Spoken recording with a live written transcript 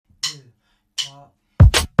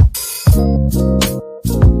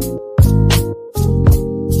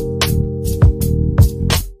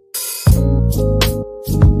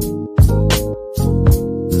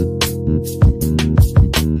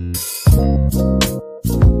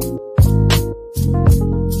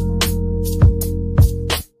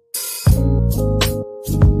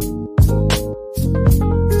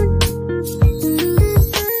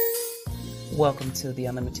Welcome to the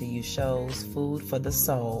Unlimited You Show's Food for the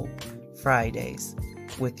Soul Fridays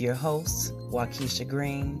with your hosts, Waukesha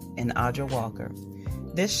Green and Audra Walker.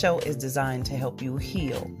 This show is designed to help you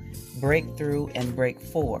heal, break through, and break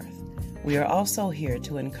forth. We are also here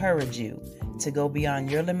to encourage you to go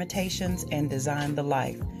beyond your limitations and design the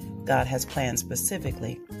life God has planned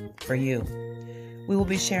specifically for you. We will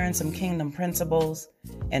be sharing some kingdom principles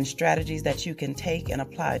and strategies that you can take and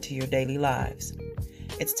apply to your daily lives.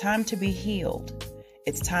 It's time to be healed.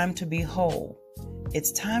 It's time to be whole.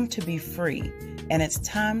 It's time to be free. And it's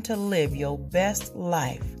time to live your best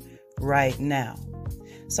life right now.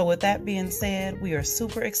 So with that being said, we are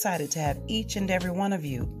super excited to have each and every one of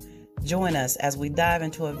you join us as we dive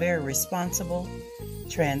into a very responsible,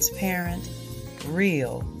 transparent,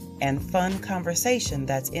 real, and fun conversation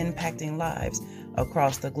that's impacting lives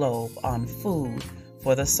across the globe on Food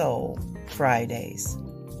for the Soul Fridays.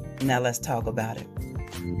 Now let's talk about it.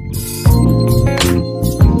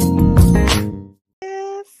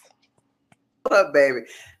 Yes. What up, baby?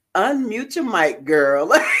 Unmute your mic,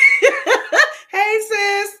 girl. Hey,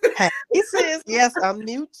 sis. Hey, sis. Yes,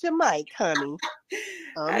 unmute your mic, honey.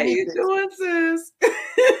 How you doing, sis?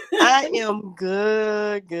 I am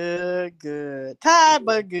good. Tired,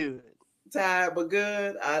 but good. Tired, but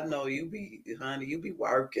good. I know you be, honey, you be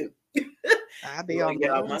working. I be on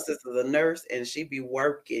y'all. My sister's a nurse and she be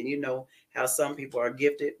working. You know how some people are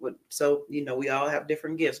gifted with, so you know we all have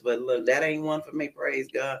different gifts. But look, that ain't one for me. Praise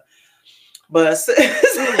God. But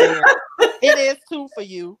it is too for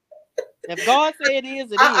you. If God said it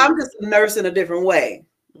is, it is. I'm just a nurse in a different way.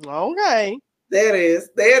 Okay. There it is.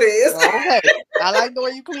 There it is. Okay. I like the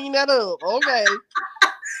way you clean that up. Okay.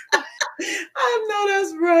 I know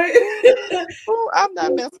that's right. Ooh, I'm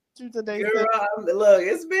not messing with you today. Girl, look,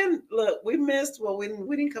 we missed, we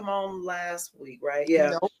didn't come on last week, right?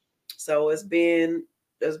 Yeah. Nope. So it's been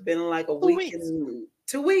like a week and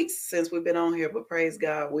 2 weeks since we've been on here, but praise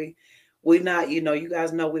God, we not, you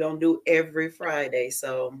guys know we don't do every Friday.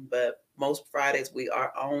 So, but most Fridays we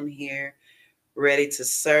are on here ready to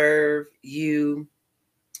serve you,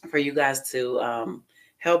 for you guys to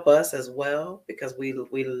help us as well, because we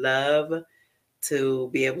love to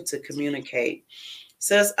be able to communicate.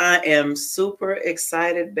 Sis, I am super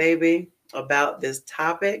excited, baby, about this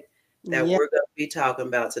topic that we're going to be talking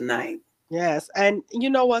about tonight. Yes. And you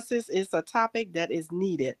know what, sis? It's a topic that is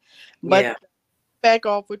needed. But back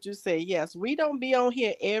off what you say. Yes, we don't be on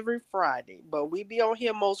here every Friday, but we be on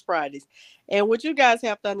here most Fridays. And what you guys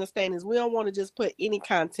have to understand is we don't want to just put any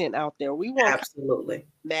content out there. We want absolutely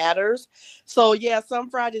matters. So some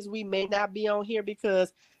Fridays we may not be on here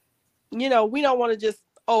because, we don't want to just,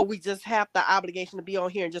 we just have the obligation to be on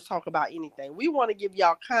here and just talk about anything. We want to give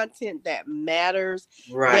y'all content that matters.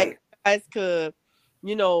 Right. That you guys could,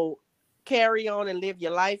 carry on and live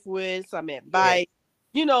your life with, some advice.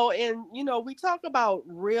 And we talk about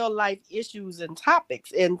real life issues and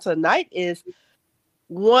topics. And tonight is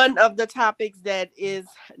one of the topics that is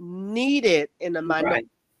needed in the minority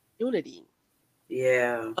community.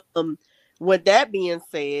 Yeah. With that being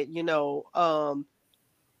said,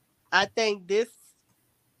 I think this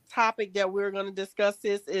topic that we're going to discuss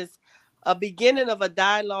is a beginning of a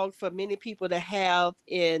dialogue for many people to have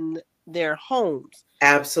in their homes.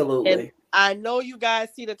 Absolutely. And I know you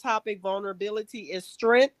guys see the topic, vulnerability is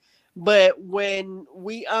strength, but when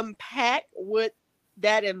we unpack what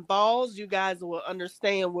that involves, you guys will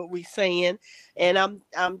understand what we're saying. And I'm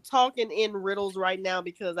talking in riddles right now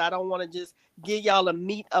because I don't want to just give y'all the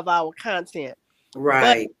meat of our content.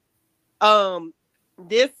 Right. But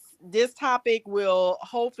this topic will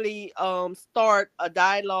hopefully start a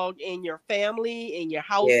dialogue in your family, in your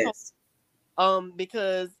household. Yes.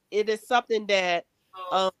 Because it is something that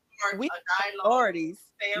we minorities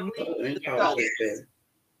because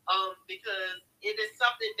it is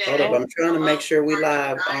something that hold up, I'm trying to make sure we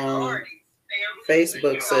live on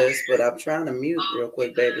Facebook, sis, but I'm trying to mute real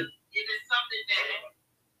quick, baby. It is something that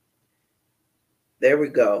there we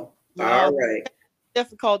go. All right.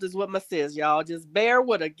 Difficulties with my sis, y'all. Just bear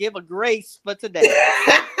with her. Give a grace for today.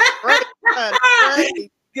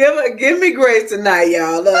 Give me grace tonight,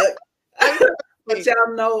 y'all. Look. But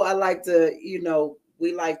y'all know I like to,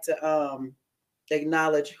 we like to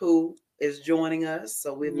acknowledge who is joining us.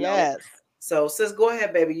 So we know So, sis, go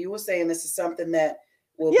ahead, baby. You were saying this is something that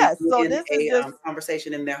will Yes, so begin this is a just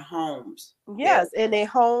conversation in their homes. Yeah. yes, in their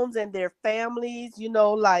homes and their families,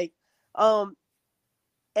 like um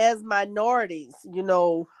as minorities,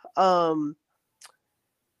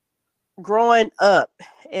 growing up,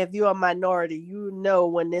 if you're a minority,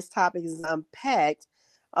 when this topic is unpacked,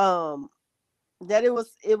 um that it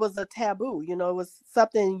was a taboo. It was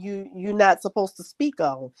something you're not supposed to speak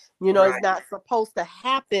on. It's Right. not supposed to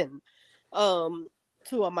happen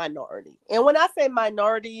to a minority. And when I say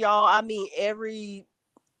minority, y'all, I mean every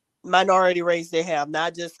minority race they have,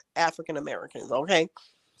 not just African Americans. Okay,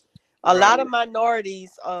 a Right. lot of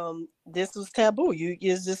minorities, this was taboo.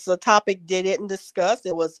 It's just a topic they didn't discuss.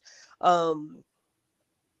 Um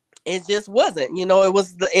it just wasn't.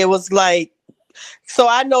 It was like, so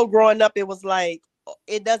I know growing up it was like,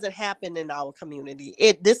 it doesn't happen in our community.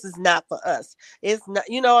 This is not for us. It's not,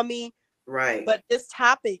 what I mean? Right. But this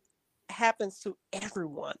topic happens to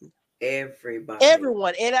everyone. Everybody.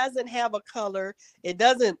 Everyone. It doesn't have a color. It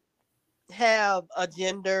doesn't have a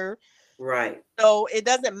gender. Right. So it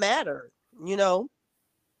doesn't matter.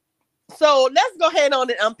 So let's go ahead on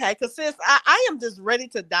and unpack. Because sis, I am just ready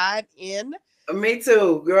to dive in. Me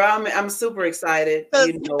too, girl. I'm super excited. Because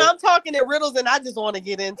I'm talking in riddles and I just want to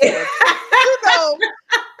get into it.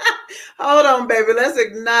 Hold on, baby. Let's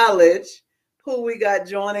acknowledge who we got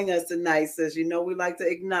joining us tonight, sis. We like to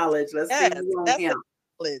acknowledge. Let's see who's on here.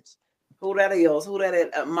 Who that is? Who that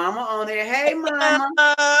is? Mama on here. Hey,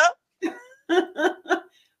 Mama.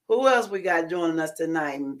 Who else we got joining us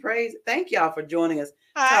tonight? And praise. Thank y'all for joining us.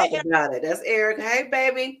 Hi. Talk about it. That's Eric. Hey,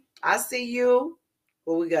 baby. I see you.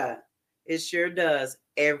 What we got? It sure does.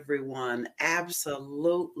 Everyone.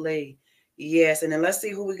 Absolutely. Yes. And then let's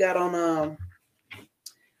see who we got on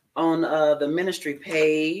the ministry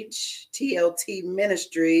page, TLT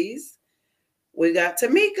Ministries. We got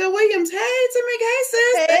Tamika Williams. Hey, Tamika. Hey,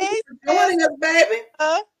 sis. Thank you for joining us, baby.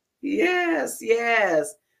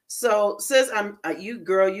 Yes. So, sis, I'm you,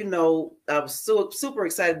 girl. I was super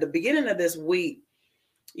excited. The beginning of this week,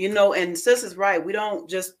 and sis is right. We don't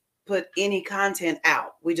just put any content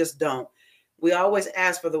out. We just don't. We always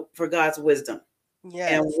ask for God's wisdom,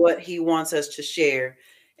 and what He wants us to share,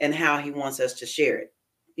 and how He wants us to share it.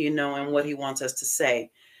 And what He wants us to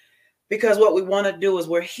say. Because what we want to do is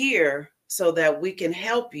we're here so that we can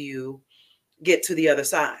help you get to the other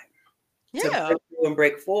side. To break through and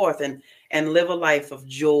break forth and live a life of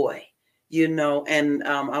joy, And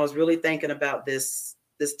I was really thinking about this.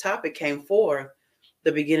 This topic came forth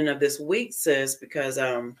the beginning of this week, sis, because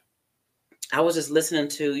I was just listening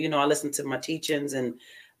to, I listened to my teachings and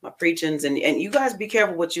my preachings, and you guys be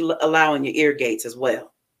careful what you allow in your ear gates as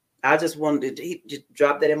well. I just wanted to just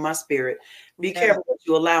drop that in my spirit. Be careful what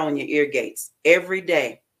you allow in your ear gates. Every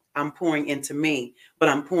day I'm pouring into me, but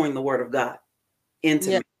I'm pouring the word of God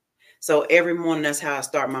into me. So every morning, that's how I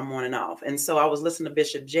start my morning off. And so I was listening to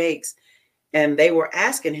Bishop Jakes, and they were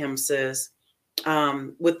asking him, sis,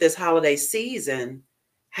 with this holiday season,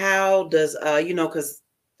 how does, because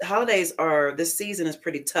holidays this season is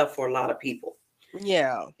pretty tough for a lot of people.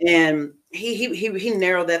 Yeah. And he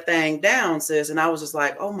narrowed that thing down, sis. And I was just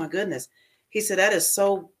like, oh my goodness. He said, that is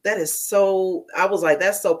so, I was like,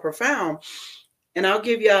 that's so profound. And I'll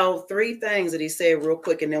give y'all 3 things that he said real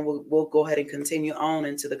quick, and then we'll go ahead and continue on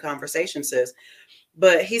into the conversation, sis.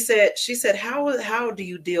 But she said, how do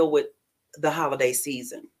you deal with the holiday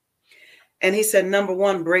season? And he said, number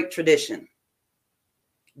 1, break tradition.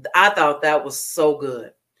 I thought that was so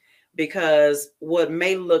good, because what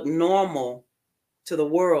may look normal to the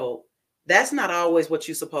world, that's not always what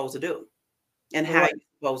you're supposed to do and how you're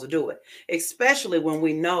supposed to do it, especially when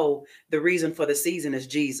we know the reason for the season is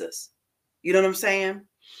Jesus. You know what I'm saying?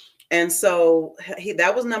 And so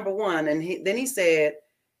that was number 1. And then he said,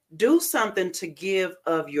 do something to give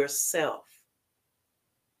of yourself.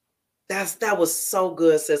 That was so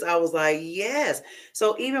good, sis. I was like, yes.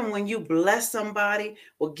 So even when you bless somebody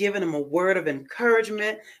or giving them a word of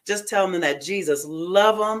encouragement, just telling them that Jesus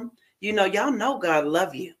love them. Y'all know God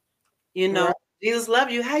love you. Jesus love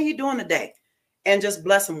you. How you doing today? And just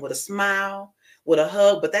bless them with a smile, with a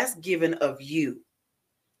hug. But that's giving of you.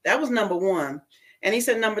 That was number 1. And he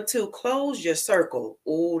said, number 2, close your circle.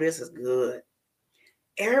 Oh, this is good.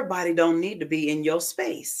 Everybody don't need to be in your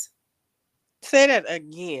space. Say that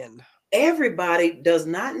again. Everybody does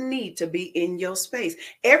not need to be in your space.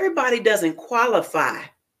 Everybody doesn't qualify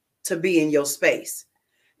to be in your space.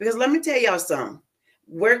 Because let me tell y'all something.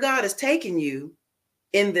 Where God is taking you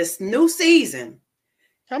in this new season,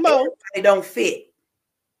 everybody don't fit.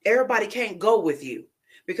 Everybody can't go with you.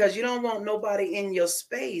 Because you don't want nobody in your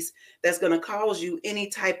space that's going to cause you any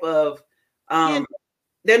type of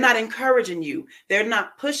They're not encouraging you. They're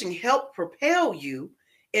not pushing, help propel you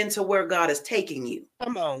into where God is taking you.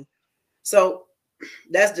 Come on. So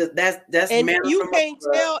that's and you can't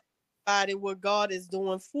tell everybody what God is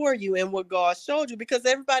doing for you and what God showed you, because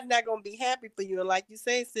everybody's not going to be happy for you. And like you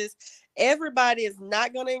say, sis, everybody is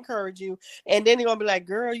not going to encourage you. And then they're going to be like,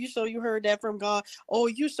 girl, you sure you heard that from God? Oh,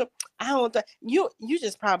 you sure? I don't think you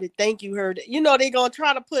just probably think you heard it. You know, they're going to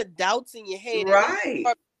try to put doubts in your head, right?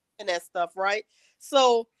 And that stuff, right?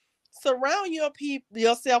 So surround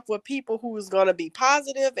yourself with people who is going to be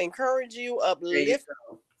positive, encourage you, uplift,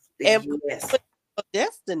 and yes.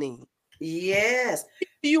 destiny. Yes.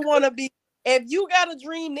 You want to be, if you got a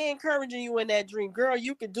dream, they're encouraging you in that dream. Girl,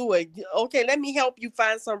 you can do it. Okay, let me help you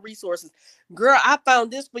find some resources. Girl, I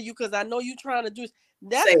found this for you because I know you're trying to do this.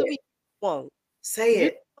 That's the people you want. Say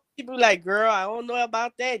it. People like, girl, I don't know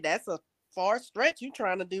about that. That's a far stretch you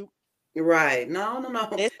trying to do. Right. No.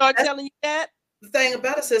 They start telling you that. The thing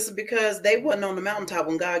about it, sister, because they wasn't on the mountaintop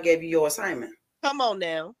when God gave you your assignment. Come on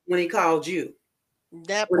now. When he called you.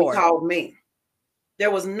 That when part. He called me. There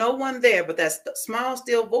was no one there, but that small,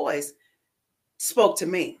 still voice spoke to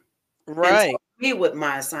me. Right. And told me what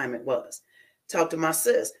my assignment was. Talked to my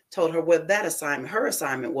sis, told her what her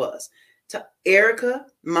assignment was. To Erica,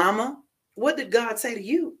 mama, what did God say to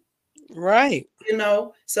you? Right. You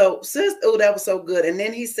know, so sis, oh, that was so good. And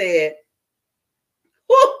then he said,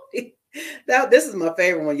 this is my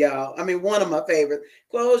favorite one, y'all. I mean, one of my favorites.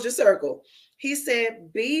 Close your circle. He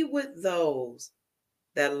said, be with those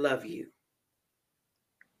that love you.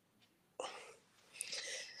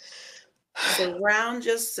 Surround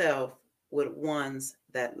yourself with ones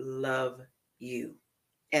that love you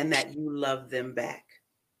and that you love them back.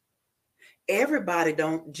 Everybody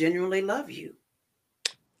don't genuinely love you.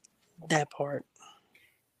 That part.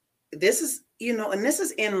 This is, and this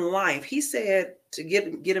is in life. He said to get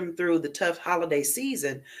him through the tough holiday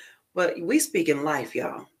season, but we speak in life,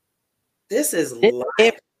 y'all. This is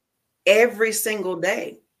life every single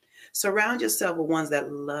day. Surround yourself with ones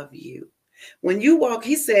that love you. When you walk,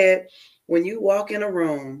 he said, when you walk in a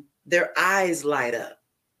room, their eyes light up.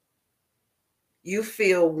 You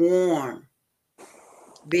feel warm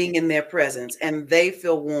being in their presence, and they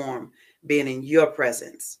feel warm being in your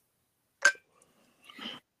presence.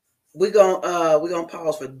 We're gonna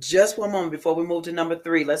pause for just one moment before we move to number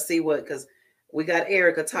 3. Let's see because we got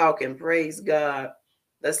Erica talking. Praise God.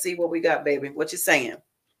 Let's see what we got, baby. What you saying?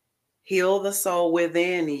 Heal the soul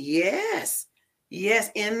within. Yes.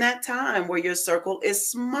 In that time where your circle is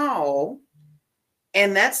small,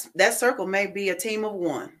 and that circle may be a team of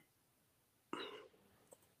 1.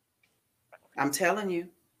 I'm telling you.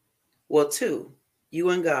 Well, 2, you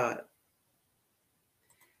and God.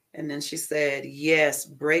 And then she said, yes,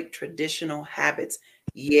 break traditional habits.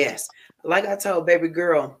 Yes. Like I told baby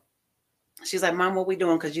girl, she's like, Mom, what we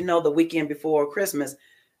doing? Because the weekend before Christmas,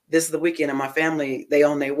 this is the weekend, and my family, they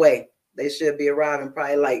on their way. They should be arriving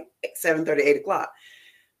probably like 7:30, 8 o'clock.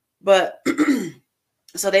 But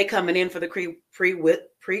so they coming in for the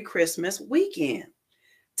pre-Christmas weekend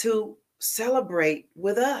to celebrate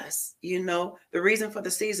with us. The reason for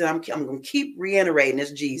the season, I'm going to keep reiterating,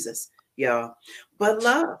 is Jesus, y'all. But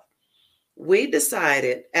love. We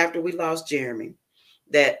decided after we lost Jeremy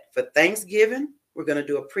that for Thanksgiving, we're going to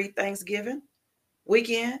do a pre-Thanksgiving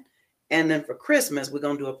weekend. And then for Christmas, we're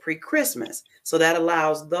going to do a pre-Christmas. So that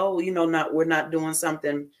allows, though, we're not doing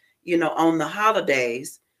something, on the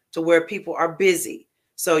holidays to where people are busy.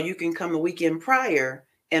 So you can come the weekend prior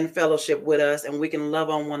and fellowship with us, and we can love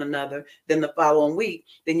on one another. Then the following week,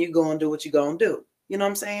 then you go and do what you're going to do. You know what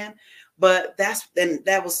I'm saying? But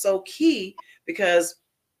that was so key, because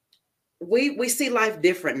we see life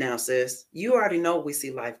different now, sis. You already know we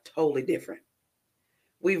see life totally different.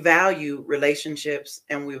 We value relationships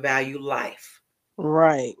and we value life.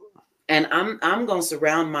 Right. And I'm going to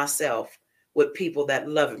surround myself with people that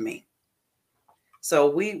love me.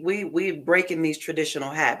 So we breaking these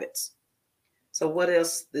traditional habits. So what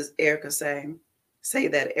else is Erica saying? Say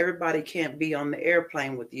that everybody can't be on the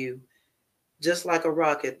airplane with you. Just like a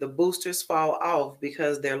rocket, the boosters fall off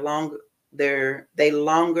because they no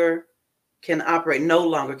longer can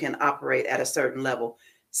operate at a certain level.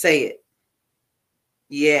 Say it.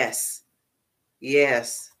 Yes.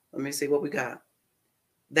 Let me see what we got.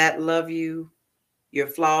 That love you, your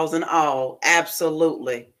flaws and all.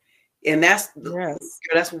 Absolutely. And that's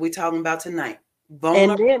what we're talking about tonight.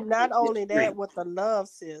 And then not only that, with the love,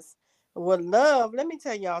 sis. With love, let me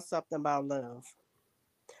tell y'all something about love.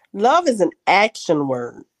 Love is an action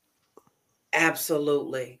word.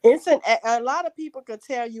 Absolutely. It's a lot of people could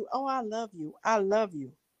tell you, oh, I love you. I love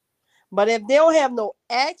you. But if they don't have no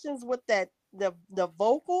actions with that, the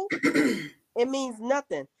vocal, it means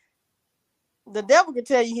nothing. The devil can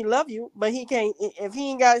tell you he love you, but he can't. If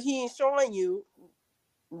he ain't showing you,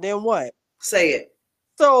 then what? Say it.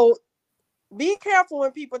 So be careful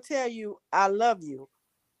when people tell you I love you.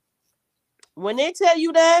 When they tell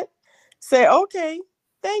you that, say okay,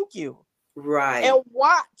 thank you, Right. and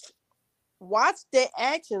watch their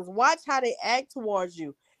actions. Watch how they act towards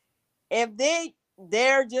you. If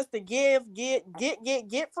they're just to get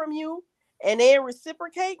from you, and they're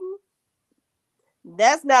reciprocating,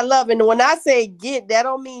 that's not love. And when I say get, that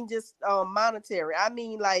don't mean just monetary. I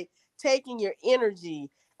mean like taking your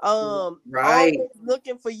energy, Right. always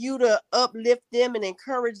looking for you to uplift them and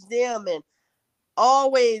encourage them, and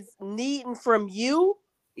always needing from you,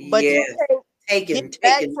 but you Yes. can't get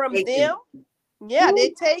back from them. Yeah, they're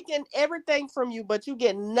taking everything from you, but you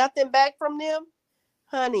get nothing back from them,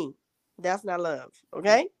 honey. That's not love,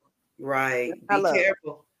 okay? Right. Be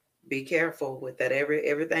careful. Be careful with that.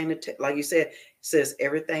 Everything that, like you said, says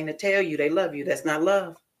everything to tell you they love you. That's not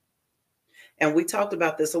love. And we talked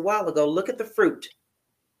about this a while ago. Look at the fruit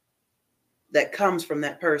that comes from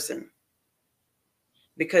that person,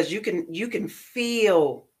 because you can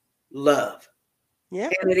feel love. Yeah,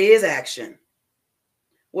 and it is action.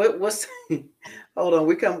 What's hold on,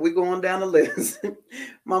 we going down the list.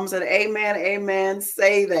 Mama said, amen, amen.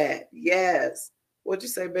 Say that. Yes. What'd you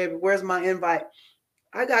say, baby? Where's my invite?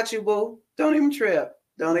 I got you, boo. Don't even trip.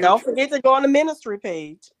 Don't forget to go on the ministry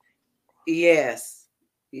page. Yes.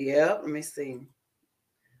 Yep. Let me see.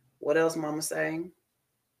 What else Mama saying?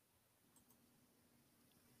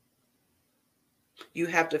 You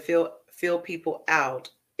have to feel people out.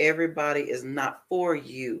 Everybody is not for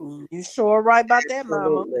you. You sure right about that,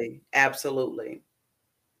 Mama. Absolutely.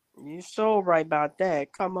 You sure right about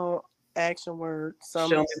that. Come on, action word. Show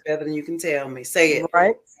me better than you can tell me. Say it.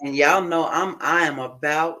 Right. And y'all know I am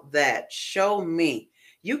about that. Show me.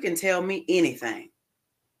 You can tell me anything,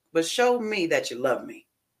 but show me that you love me.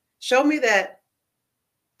 Show me that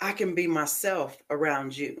I can be myself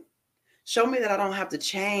around you. Show me that I don't have to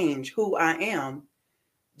change who I am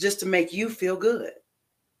just to make you feel good.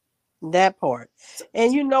 That part.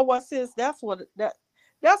 And you know what, sis? That's what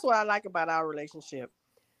I like about our relationship.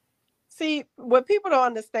 See, what people don't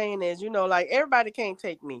understand is, like everybody can't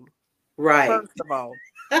take me. Right. First of all.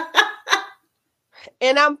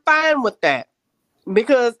 And I'm fine with that,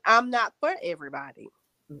 because I'm not for everybody.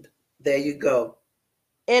 There you go.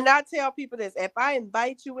 And I tell people this: if I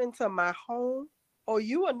invite you into my home,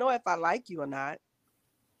 you will know if I like you or not.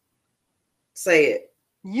 Say it.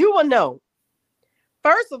 You will know.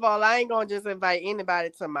 First of all, I ain't gonna just invite anybody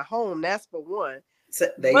to my home. That's for one.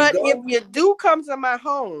 But if you do come to my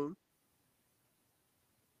home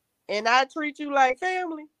and I treat you like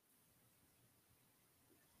family,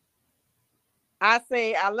 I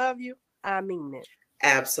say I love you, I mean it.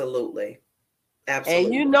 Absolutely. And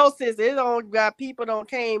sis, people don't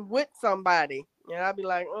came with somebody. And I'll be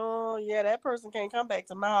like, oh yeah, that person can't come back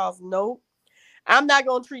to my house. Nope. I'm not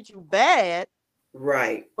gonna treat you bad.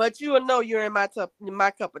 Right. But you will know you're in my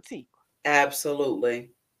cup of tea. Absolutely.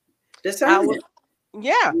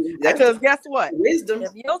 Yeah. Because guess what? Wisdom.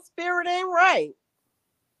 If your spirit ain't right,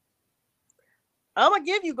 I'm gonna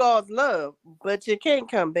give you God's love, but you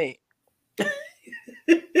can't come back.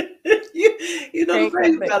 you know the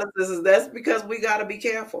thing about this is that's because we got to be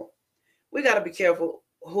careful. We got to be careful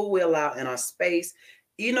who we allow in our space.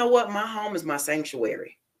 You know what? My home is my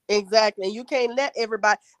sanctuary. Exactly. And you can't let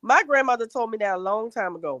everybody. My grandmother told me that a long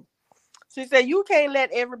time ago. She said, you can't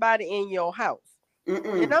let everybody in your house.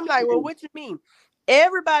 And I'm like, well, what you mean?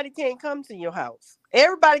 Everybody can't come to your house.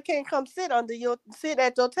 Everybody can't come sit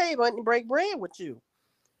at your table and break bread with you.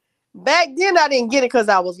 Back then, I didn't get it because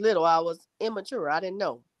I was little. I was immature. I didn't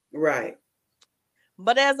know. Right.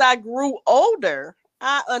 But as I grew older,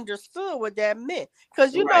 I understood what that meant.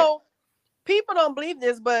 Because, know, people don't believe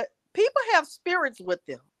this, but people have spirits with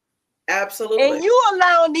them. Absolutely. And you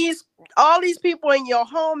allowing all these people in your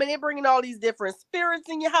home, and they're bringing all these different spirits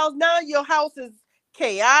in your house. Now your house is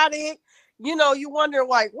chaotic. You wonder,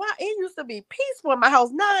 like, why it used to be peaceful in my house.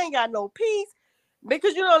 Now I ain't got no peace,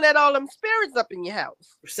 because you don't let all them spirits up in your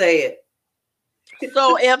house. Say it.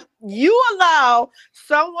 So if you allow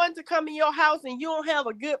someone to come in your house and you don't have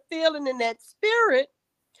a good feeling in that spirit,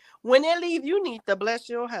 when they leave, you need to bless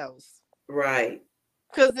your house. Right.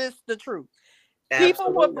 Because it's the truth. Absolutely.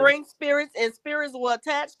 People will bring spirits, and spirits will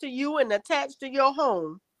attach to you and attach to your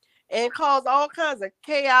home and cause all kinds of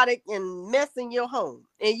chaotic and mess in your home.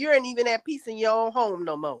 And you ain't even at peace in your own home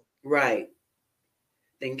no more. Right.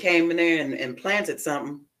 Then came in there and planted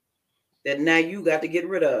something that now you got to get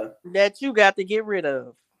rid of.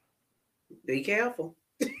 Be careful.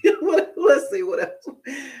 Let's see what else.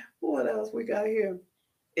 What else we got here?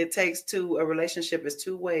 It takes two. A relationship is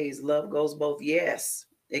two ways. Love goes both. Yes,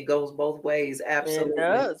 it goes both ways. It Absolutely.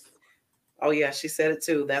 does. Oh yeah, she said it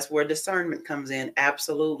too. That's where discernment comes in.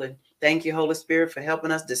 Absolutely. Thank you, Holy Spirit, for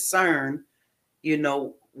helping us discern,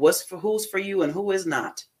 what's for who's for you and who is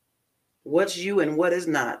not. What's you and what is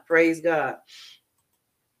not. Praise God.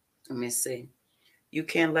 Let me see. You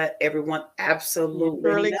can't let everyone. You Absolutely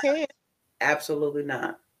surely not. can. Absolutely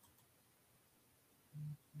not.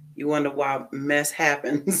 You wonder why mess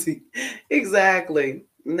happens. Exactly.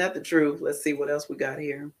 Isn't that the truth? Let's see what else we got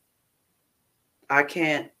here. I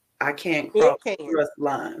can't I can't It cross the can. thrust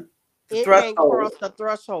line. The It can't threshold. cross the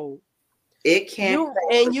threshold. It can't cross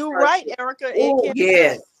the You're right, threshold. Erica. It Oh, cannot.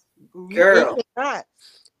 yes, girl. It cannot.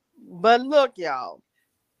 But look, y'all.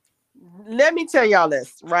 Let me tell y'all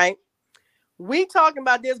this, right? We talking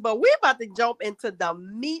about this, but we about to jump into the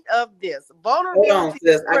meat of this Hold on, vulnerability.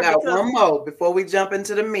 sis. I got Because one more before we jump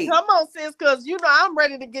into the meat. come on, sis, because I'm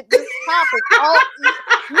ready to get this topic off.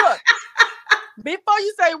 Look, before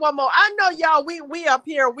you say one more, I know y'all. We up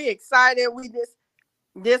here. We excited.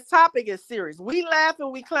 This topic is serious. We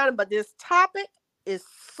laughing, we clowning, but this topic is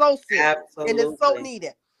so serious. Absolutely. And it's so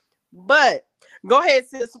needed. But go ahead,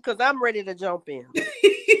 sis, because I'm ready to jump in.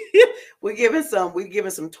 we're giving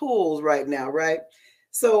some tools right now, right?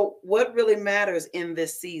 So what really matters in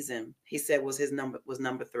this season, he said, was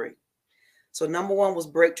number 3. So number 1 was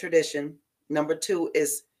break tradition. Number 2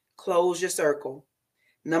 is close your circle.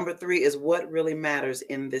 Number 3 is what really matters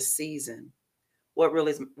in this season. What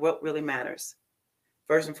really matters?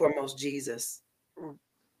 First and foremost, Jesus.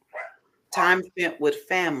 Time spent with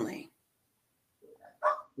family,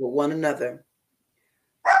 with one another.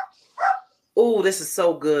 Oh, this is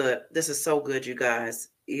so good. This is so good, you guys.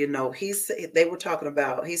 They were talking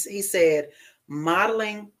about, he said,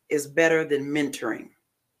 modeling is better than mentoring.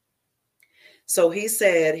 So he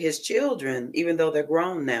said his children, even though they're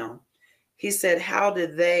grown now, he said, how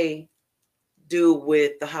did they do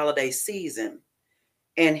with the holiday season?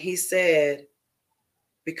 And he said,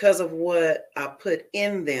 because of what I put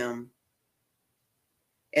in them,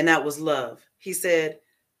 and that was love. He said,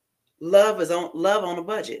 love on a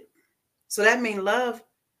budget. So that means love,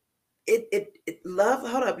 love,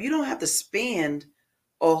 hold up, you don't have to spend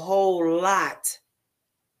a whole lot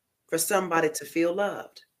for somebody to feel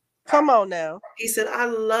loved. Come on now. He said, I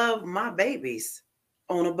love my babies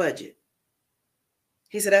on a budget.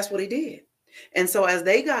 He said, that's what he did. And so as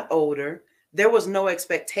they got older, there was no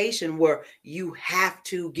expectation where you have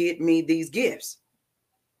to get me these gifts.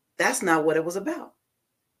 That's not what it was about.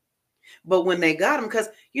 But when they got them, because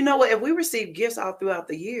you know what, if we receive gifts all throughout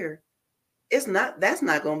the year, that's not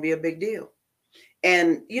going to be a big deal.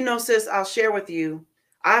 And, sis, I'll share with you,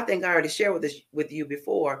 I think I already shared with you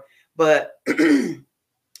before, but the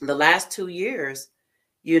last 2 years,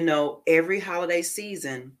 every holiday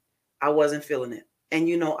season, I wasn't feeling it. And,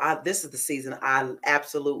 this is the season I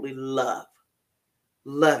absolutely love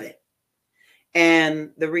it.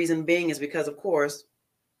 And the reason being is because, of course,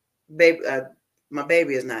 my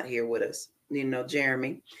baby is not here with us,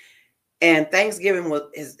 Jeremy. And Thanksgiving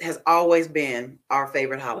has always been our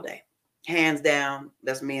favorite holiday. Hands down,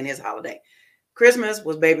 that's me and his holiday. Christmas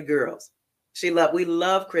was baby girl's. We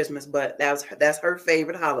love Christmas, but that's her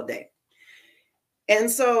favorite holiday. And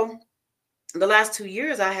so the last 2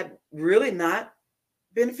 years, I had really not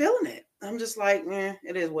been feeling it. I'm just like,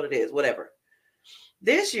 it is what it is, whatever.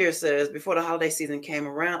 This year, says, before the holiday season came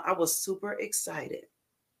around, I was super excited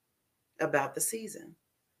about the season.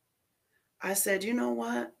 I said, you know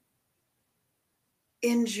what?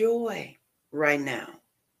 Enjoy right now.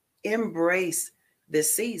 Embrace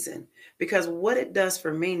this season, because what it does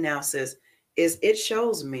for me now, sis, is it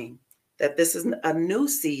shows me that this is a new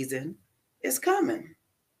season is coming.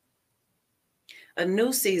 A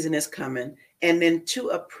new season is coming. And then to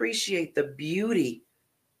appreciate the beauty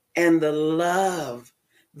and the love,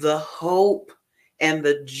 the hope and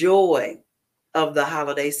the joy of the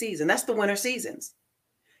holiday season. That's the winter seasons.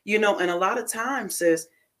 And a lot of times, sis,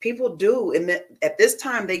 people do, and at this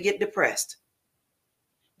time they get depressed.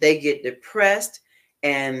 They get depressed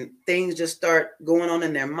and things just start going on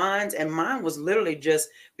in their minds. And mine was literally just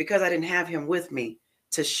because I didn't have him with me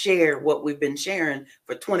to share what we've been sharing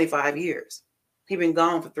for 25 years. He's been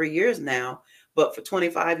gone for 3 years now, but for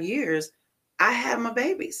 25 years, I had my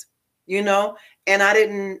babies,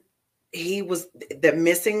 and he was that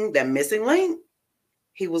missing link.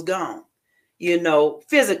 He was gone,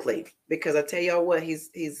 physically, because I tell y'all what, he's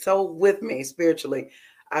so with me spiritually.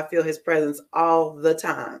 I feel his presence all the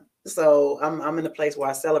time. So I'm in a place where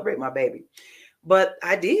I celebrate my baby. But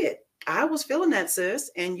I was feeling that,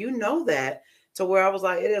 sis. And that to where I was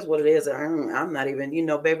like, it is what it is. I'm not even,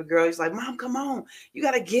 baby girl. He's like, Mom, come on. You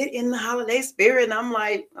got to get in the holiday spirit. And I'm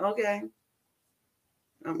like, okay.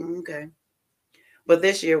 Okay. But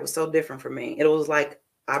this year was so different for me. It was like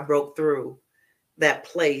I broke through that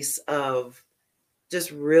place of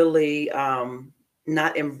just really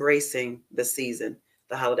not embracing the season,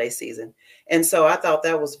 the holiday season. And so I thought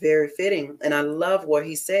that was very fitting. And I love what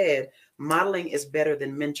he said. Modeling is better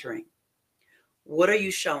than mentoring. What are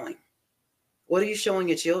you showing? What are you showing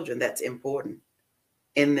your children that's important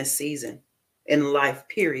in this season, in life,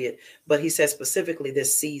 period? But he says specifically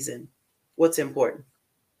this season, what's important?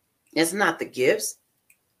 It's not the gifts.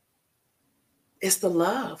 It's the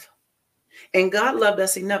love. And God loved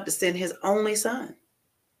us enough to send his only son.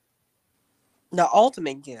 The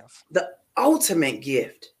ultimate gift. The ultimate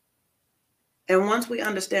gift. And once we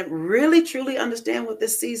understand, really, truly understand what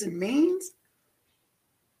this season means,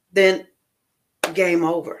 then game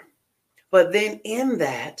over. But then in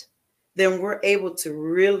that, then we're able to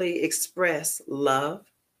really express love,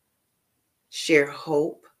 share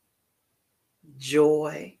hope,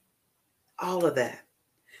 joy, all of that.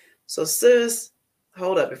 So sis,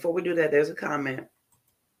 hold up. Before we do that, there's a comment.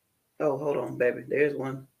 Oh, hold on, baby. There's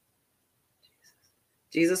one.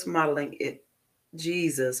 Jesus modeling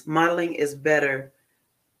is better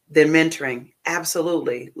than mentoring.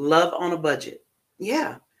 Absolutely. Love on a budget.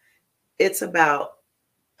 Yeah. It's about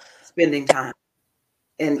spending time.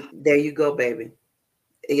 And there you go, baby.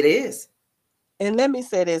 It is. And let me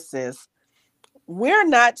say this, sis. We're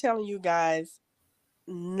not telling you guys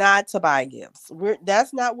not to buy gifts.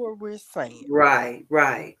 That's not what we're saying.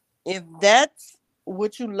 Right. If that's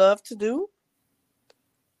what you love to do,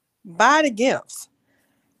 buy the gifts.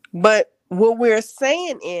 But what we're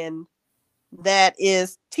saying in that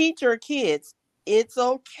is teach your kids it's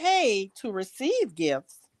okay to receive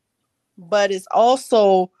gifts, but it's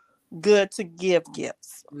also good to give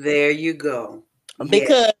gifts. There you go.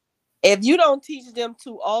 Because if you don't teach them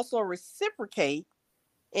to also reciprocate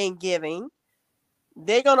in giving,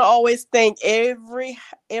 they're gonna always think every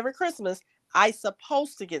Christmas I'm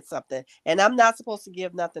supposed to get something, and I'm not supposed to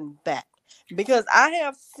give nothing back. Because I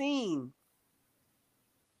have seen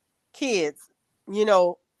kids,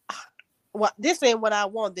 this ain't what I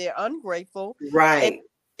want. They're ungrateful, right?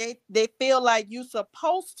 And they feel like you're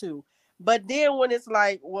supposed to. But then when it's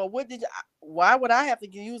like, well, why would I have to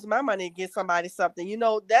use my money to get somebody something?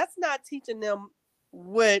 That's not teaching them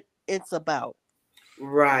what it's about.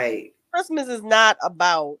 Right. Christmas is not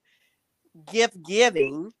about gift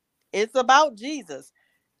giving. It's about Jesus.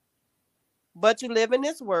 But you live in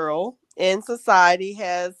this world, and society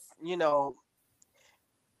has,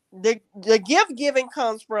 the gift giving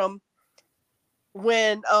comes from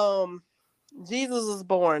when Jesus was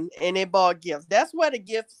born and they bought gifts. That's where the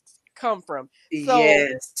gifts come from. So,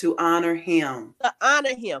 yes, to honor him. To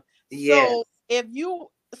honor him. Yes.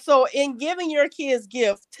 So in giving your kids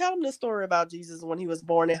gifts, tell them the story about Jesus when he was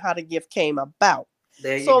born and how the gift came about.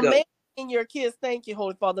 There you go. Maybe your kids, thank you,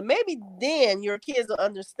 Holy Father. Maybe then your kids will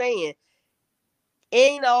understand it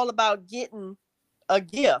ain't all about getting a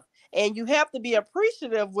gift. And you have to be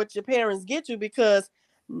appreciative of what your parents get you, because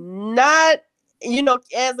not,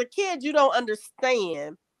 as a kid, you don't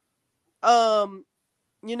understand. Your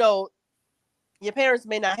parents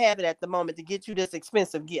may not have it at the moment to get you this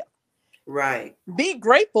expensive gift. Right. Be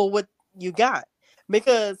grateful what you got,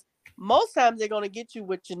 because most times they're going to get you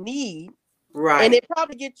what you need. Right. And they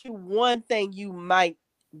probably get you one thing you might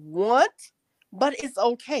want, but it's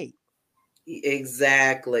okay.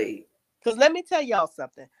 Exactly. Because let me tell y'all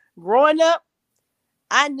something. Growing up,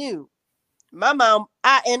 I knew my mom,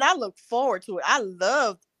 I looked forward to it.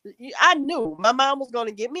 I knew my mom was going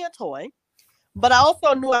to get me a toy, but I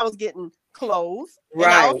also knew I was getting clothes. Right.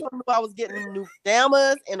 And I also knew I was getting new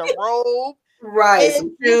pajamas and a robe. Right.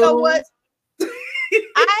 And you know what?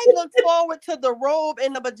 I looked forward to the robe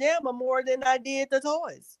and the pajama more than I did the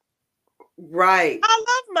toys. Right. I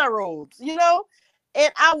love my robes, and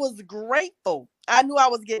I was grateful. I knew I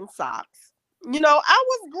was getting socks. I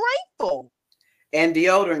was grateful. And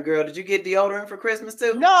deodorant, girl. Did you get deodorant for Christmas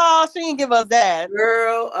too? No, she didn't give us that.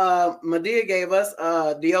 Girl, Medea gave us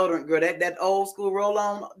deodorant, girl. That old school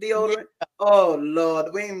roll-on deodorant. Yeah. Oh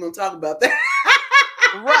Lord, we ain't gonna talk about that.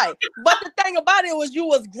 Right. But the thing about it was you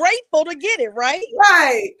was grateful to get it, right?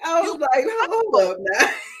 Right. I was like, hold up now.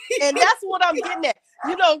 And that's what I'm getting at.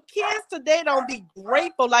 Kids today don't be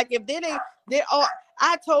grateful. Like if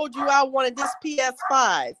I told you I wanted this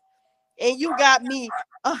PS5 and you got me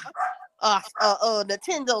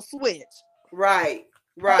Nintendo Switch. Right.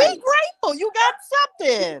 Be grateful. You got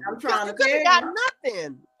something. I'm trying to tell you. You got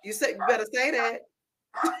nothing. You better say that.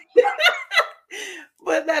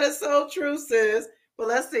 But that is so true, sis. But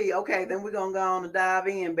let's see. Okay, then we're gonna go on and dive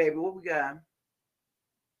in, baby. What we got?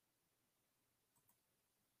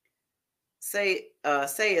 Say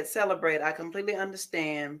it, celebrate. I completely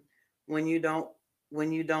understand when you don't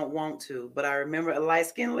want to, but I remember a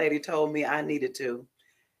light-skinned lady told me I needed to.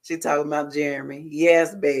 She talking about Jeremy.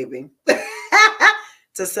 Yes, baby.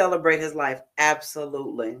 To celebrate his life.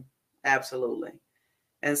 Absolutely. Absolutely.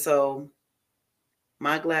 And so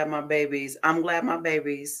I'm glad my babies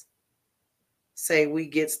say we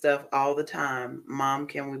get stuff all the time. Mom,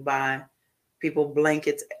 can we buy people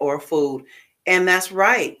blankets or food? And that's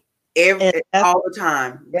right. All the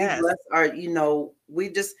time. Yes. We bless we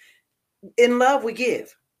just in love we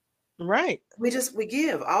give. Right. We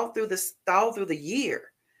give all through the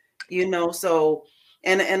year. So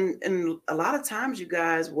and a lot of times, you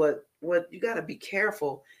guys, what you got to be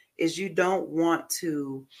careful is you don't want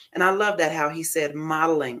to, and I love that how he said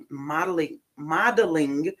modeling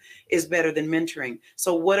is better than mentoring.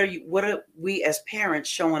 So what are we as parents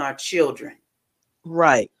showing our children?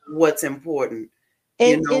 Right. What's important?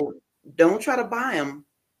 And don't try to buy them.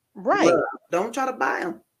 Right. Love. Don't try to buy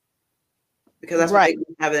them, because that's what they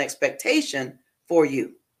have an expectation for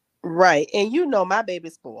you. Right. And my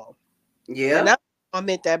baby's spoiled. Yeah. And I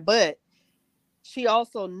meant that, but she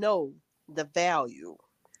also know the value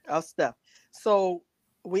of stuff. So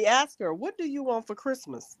we asked her, what do you want for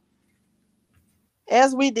Christmas?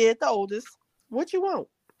 As we did the oldest, what you want?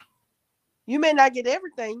 You may not get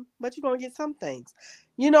everything, but you're going to get some things.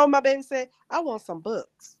 My baby said, I want some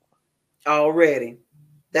books. Already.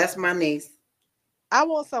 That's my niece. I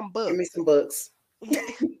want some books. Give me some books.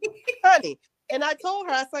 Honey. And I told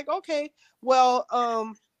her, I was like, okay, well,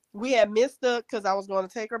 we had missed it because I was going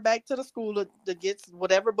to take her back to the school to get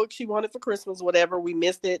whatever book she wanted for Christmas, whatever. We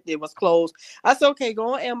missed it. It was closed. I said, okay,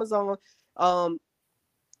 go on Amazon, screenshot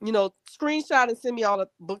and send me all the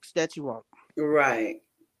books that you want. Right.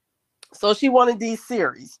 So she wanted these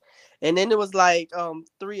series. And then it was like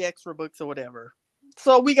 3 extra books or whatever.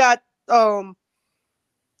 So we got 2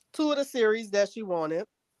 of the series that she wanted.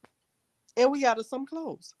 And we got her some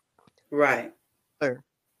clothes. Right.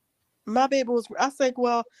 My baby was, I said,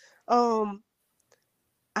 well, I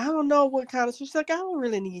don't know what kind of, she's like, I don't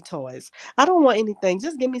really need toys. I don't want anything.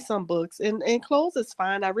 Just give me some books. And clothes is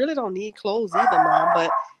fine. I really don't need clothes either, Mom.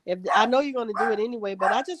 But if I know you're going to do it anyway,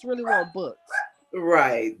 but I just really want books.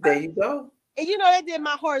 Right. There you go. And that did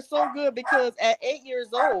my heart so good, because at 8 years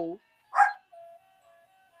old,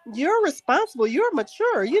 you're responsible. You're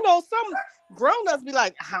mature. Some grown-ups be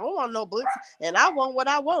like, I don't want no books and I want what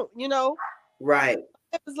I want, Right.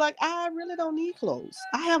 It was like, I really don't need clothes.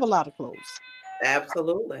 I have a lot of clothes.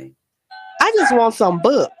 Absolutely. I just want some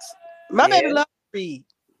books. My baby loves to read.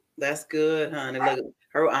 That's good, honey. Look,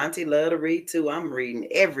 her auntie love to read too. I'm reading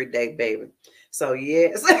every day, baby. So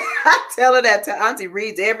yes, I tell her that auntie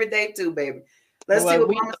reads every day too, baby. Let's see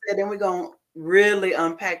what Mama said. Then we're gonna really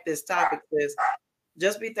unpack this topic.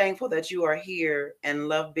 Just be thankful that you are here and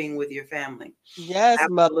love being with your family. Yes,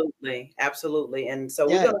 absolutely, absolutely. And so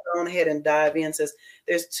we're gonna go ahead and dive in. Since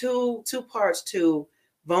there's two parts to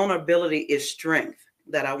vulnerability is strength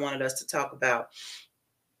that I wanted us to talk about.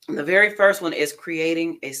 And the very first one is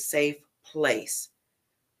creating a safe place.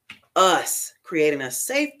 Us creating a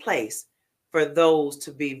safe place for those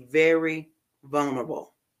to be very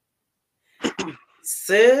vulnerable.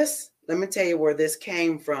 Sis, let me tell you where this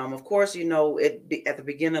came from. Of course, at the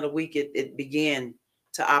beginning of the week, it began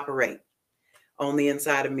to operate on the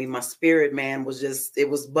inside of me. My spirit, man, it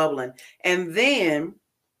was bubbling. And then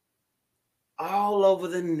all over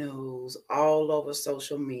the news, all over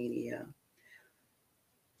social media,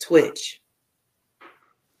 Twitch,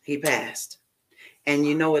 he passed. And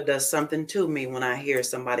it does something to me when I hear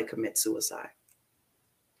somebody commit suicide.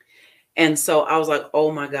 And so I was like,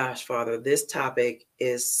 oh my gosh, Father, this topic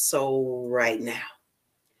is so right now.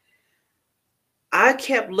 I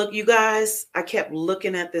kept looking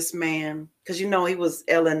at this man because, he was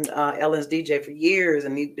Ellen's DJ for years,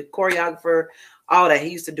 and the choreographer, all that. He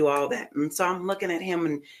used to do all that. And so I'm looking at him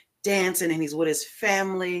and dancing, and he's with his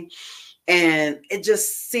family. And it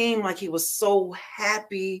just seemed like he was so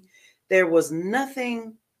happy. There was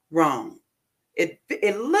nothing wrong. It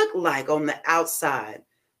looked like on the outside,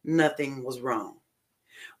 nothing was wrong.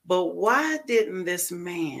 But why didn't this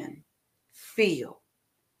man feel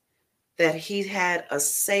that he had a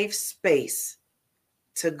safe space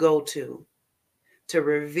to go to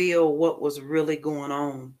reveal what was really going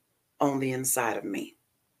on the inside of me?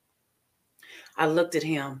 I looked at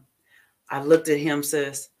him,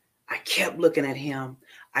 sis. I kept looking at him.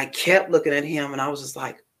 And I was just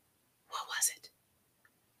like, what was it?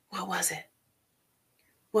 What was it?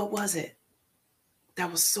 What was it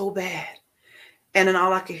That was so bad. And then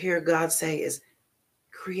all I could hear God say is,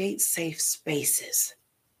 create safe spaces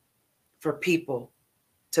for people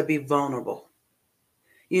to be vulnerable.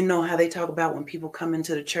 You know how they talk about when people come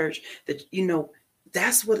into the church that,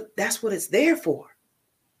 that's what it's there for.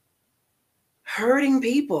 Hurting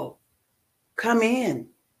people come in.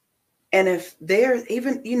 And if there's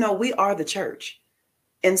even, we are the church.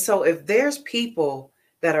 And so if there's people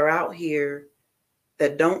that are out here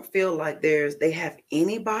that don't feel like they have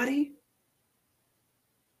anybody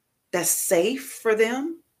that's safe for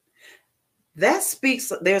them, that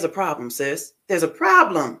speaks, there's a problem, sis. There's a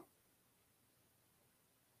problem.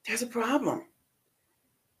 There's a problem.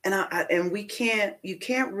 And you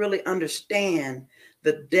can't really understand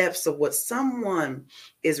the depths of what someone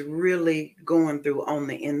is really going through on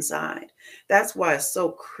the inside. That's why it's so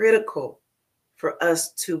critical for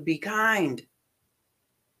us to be kind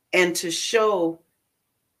and to show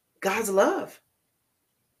God's love.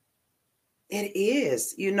 It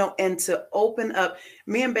is, and to open up.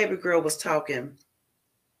 Me and baby girl was talking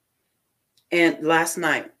and last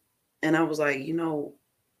night, and I was like,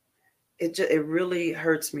 it really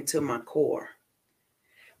hurts me to my core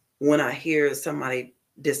when I hear somebody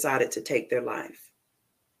decided to take their life,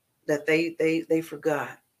 that they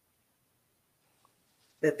forgot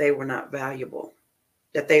that they were not valuable,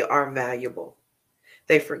 that they are valuable.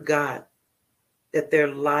 They forgot that their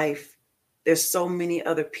life, there's so many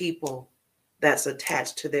other people that's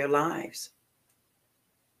attached to their lives.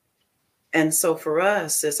 And so for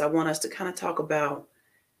us, sis, I want us to kind of talk about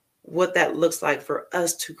what that looks like for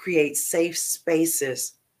us to create safe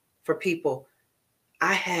spaces for people.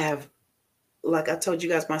 I have, like I told you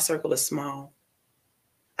guys, my circle is small.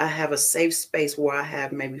 I have a safe space where I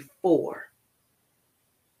have maybe 4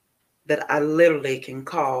 that I literally can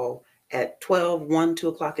call at 12, 1, 2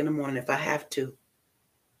 o'clock in the morning if I have to.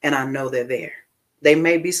 And I know they're there. They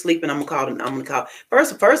may be sleeping. I'm going to call.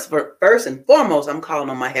 First and foremost, I'm calling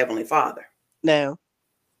on my Heavenly Father. No.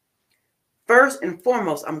 First and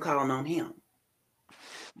foremost, I'm calling on him.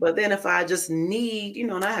 But then if I just need,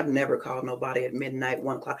 and I have never called nobody at midnight,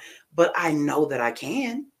 1 o'clock, but I know that I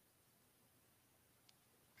can.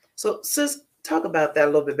 So sis, talk about that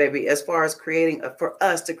a little bit, baby, as far as for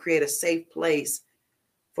us to create a safe place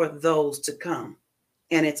for those to come.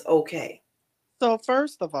 And it's okay. So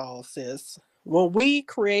first of all, sis, when we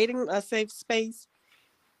creating a safe space,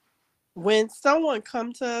 when someone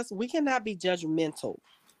comes to us, we cannot be judgmental.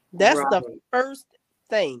 That's right. The first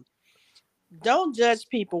thing. Don't judge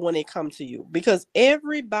people when they come to you, because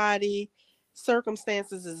everybody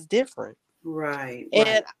circumstances is different. Right.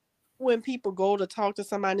 And when people go to talk to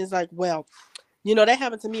somebody, it's like, well, that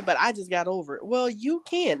happened to me, but I just got over it. Well, you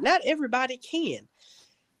can. Not everybody can.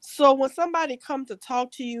 So when somebody comes to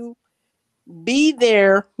talk to you, be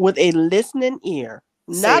there with a listening ear,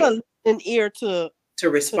 not a listening ear to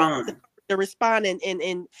respond. To respond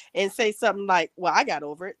and say something like, well, I got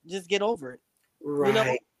over it. Just get over it.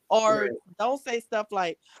 Right. Or don't say stuff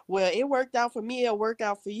like, well, it worked out for me. It worked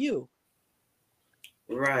out for you.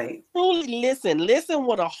 Right. Truly listen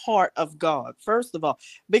with a heart of God, first of all,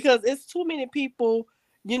 because it's too many people,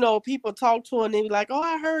 people talk to and they be like, oh,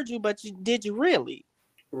 I heard you, but did you really?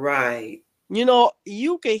 Right.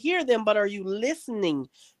 You can hear them, but are you listening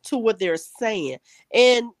to what they're saying?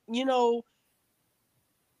 And,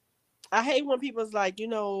 I hate when people's like, they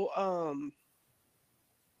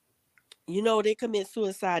commit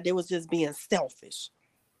suicide. They was just being selfish.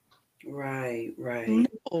 Right.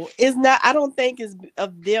 No, it's not. I don't think it's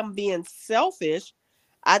of them being selfish.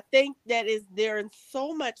 I think that they're in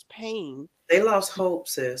so much pain. They lost hope,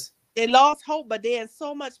 sis. They lost hope, but they're in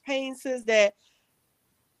so much pain, sis, that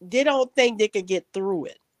they don't think they could get through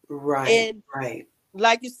it. Right. And right.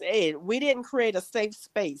 Like you said, we didn't create a safe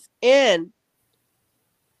space. And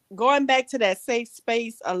going back to that safe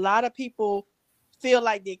space, a lot of people feel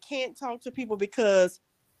like they can't talk to people because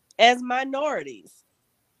as minorities,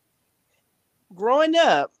 growing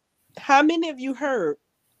up, how many of you heard,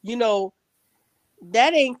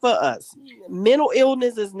 that ain't for us. Mental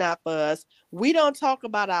illness is not for us. We don't talk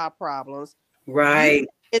about our problems. Right.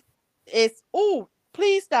 It's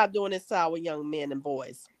please stop doing this to our young men and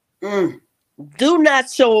boys. Do not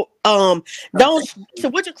show don't. So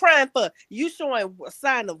what you crying for? You showing a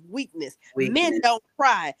sign of weakness. Men don't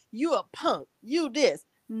cry. You a punk. You this.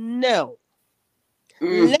 No.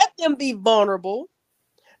 Let them be vulnerable.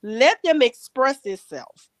 Let them express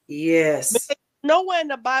itself. Yes. Because nowhere in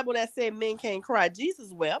the Bible that said men can't cry.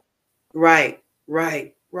 Jesus wept. Right.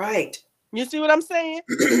 You see what I'm saying?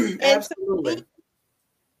 Absolutely.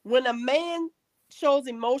 When a man shows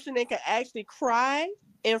emotion and can actually cry,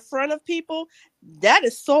 in front of people, that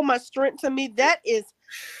is so much strength to me. That is,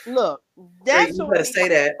 look, that's You better say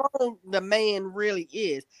that. how strong the man really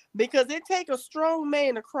is, because it takes a strong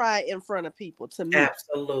man to cry in front of people. To me,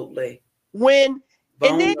 Absolutely. when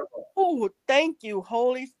and then, Vulnerable. oh, thank you,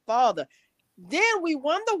 Holy Father. Then we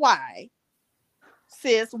wonder why,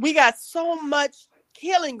 sis, we got so much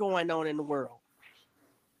killing going on in the world.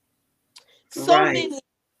 So Right. many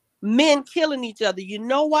men killing each other. You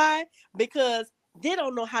know why? Because they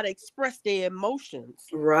don't know how to express their emotions.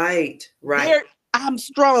 Right. Right. I'm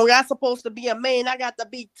strong. I'm supposed to be a man. I got to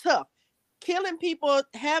be tough. Killing people,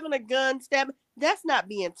 having a gun, stabbing, that's not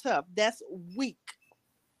being tough. That's weak.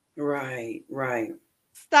 Right. Right.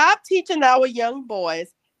 Stop teaching our young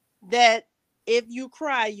boys that if you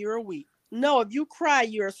cry, you're weak. No, if you cry,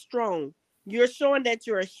 you're strong. You're showing that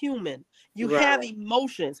you're a human. You have Right.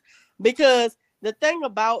 emotions. Because the thing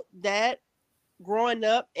about that, growing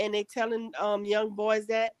up, and they telling young boys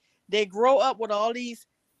that they grow up with all these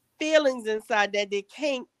feelings inside that they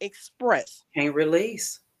can't express. Can't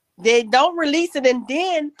release. They don't release it, and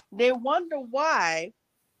then they wonder why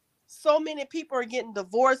so many people are getting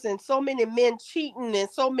divorced and so many men cheating and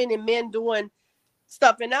so many men doing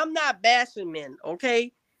stuff. And I'm not bashing men,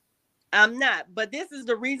 okay? I'm not. But this is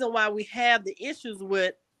the reason why we have the issues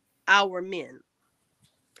with our men.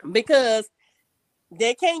 Because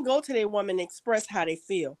they can't go to their woman and express how they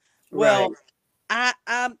feel. Well, right.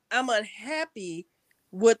 I'm unhappy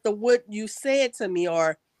with what you said to me,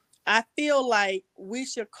 or I feel like we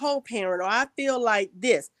should co-parent, or I feel like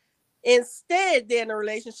this. Instead, they're in a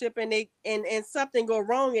relationship and something go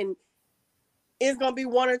wrong, and it's gonna be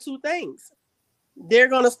one or two things. They're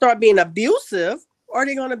gonna start being abusive, or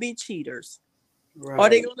they're gonna be cheaters, or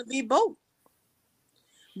they're gonna be both,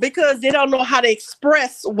 because they don't know how to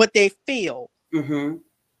express what they feel. Mm-hmm.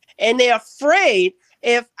 And they're afraid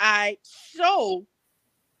if I show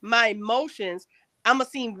my emotions, I'm gonna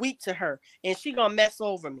seem weak to her and she gonna mess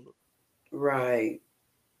over me. Right.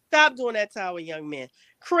 Stop doing that to our young men.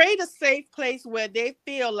 Create a safe place where they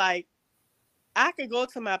feel like I could go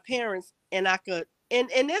to my parents and I could, and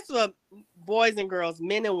this is for boys and girls,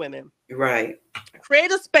 men and women. Right.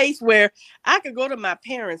 Create a space where I could go to my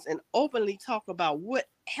parents and openly talk about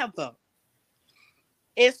whatever.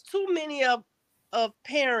 It's too many of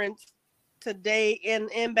parents today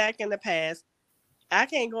and back in the past. I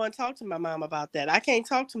can't go and talk to my mom about that. I can't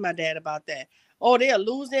talk to my dad about that. Oh, they'll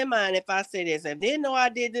lose their mind if I say this. If they know I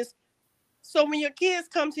did this. So when your kids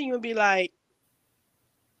come to you and be like,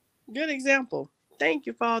 good example. Thank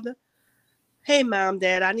you, Father. Hey, Mom,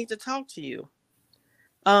 Dad, I need to talk to you.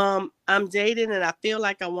 I'm dating and I feel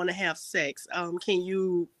like I want to have sex. Can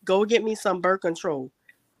you go get me some birth control?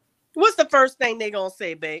 What's the first thing they're going to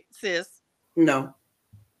say, babe, sis? No.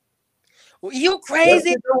 Well, you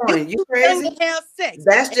crazy? You crazy? To have sex.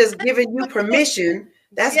 That's just giving you permission.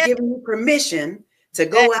 That's giving you permission to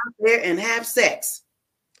go out there and have sex.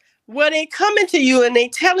 Well, they coming to you and they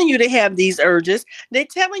telling you they have these urges. They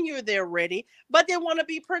telling you they're ready, but they want to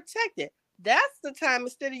be protected. That's the time,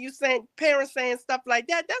 instead of you saying, parents saying stuff like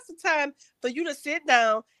that, that's the time for you to sit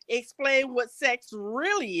down, explain what sex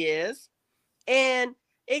really is, and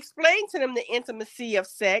explain to them the intimacy of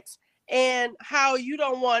sex and how you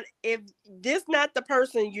don't want, if this not the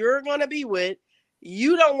person you're going to be with,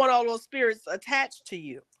 you don't want all those spirits attached to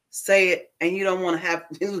you. Say it, and you don't want to have,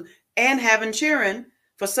 and having children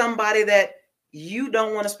for somebody that you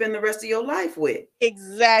don't want to spend the rest of your life with.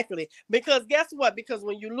 Exactly. Because guess what? Because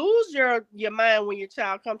when you lose your mind when your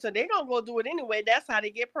child comes to, they're going to go do it anyway. That's how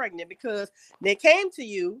they get pregnant, because they came to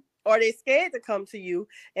you, or they scared to come to you,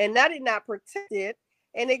 and now they're not protected,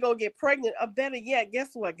 and they go get pregnant. Or better yet, guess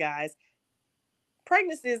what, guys?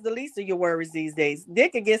 Pregnancy is the least of your worries these days. They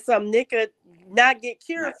could get something they could not get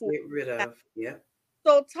cured for. Get rid of. Yeah.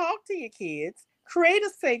 So talk to your kids. Create a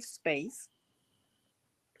safe space.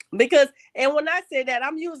 Because, and when I say that,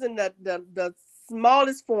 I'm using the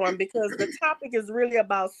smallest form, because the topic is really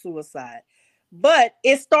about suicide. But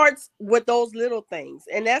it starts with those little things.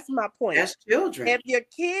 And that's my point. That's children. If your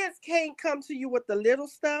kids can't come to you with the little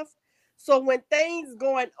stuff, so when things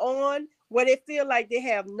going on where they feel like they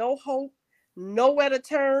have no hope, nowhere to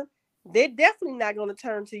turn, they're definitely not going to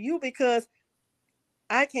turn to you, because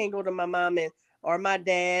I can't go to my mom or my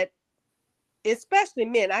dad, especially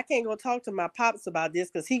men. I can't go talk to my pops about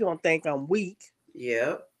this because he gonna think I'm weak.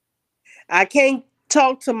 Yep. I can't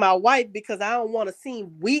talk to my wife because I don't want to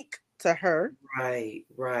seem weak to her. Right.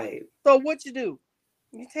 So what you do?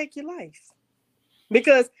 You take your life,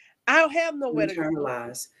 because I don't have nowhere to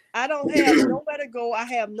go. I don't have nowhere to go. I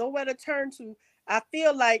have nowhere to turn to. I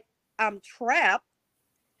feel like I'm trapped,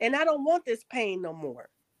 and I don't want this pain no more.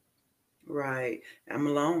 Right. I'm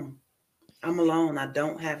alone. I'm alone. I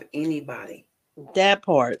don't have anybody That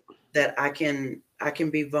part. that I can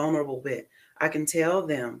be vulnerable with. I can tell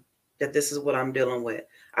them that this is what I'm dealing with.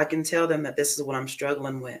 I can tell them that this is what I'm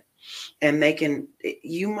struggling with. And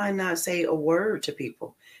you might not say a word to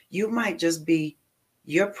people. You might just be,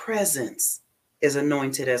 your presence is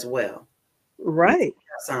anointed as well. Right.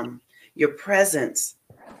 Your presence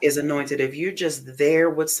is anointed. If you're just there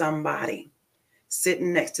with somebody,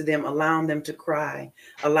 sitting next to them, allowing them to cry,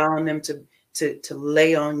 allowing them to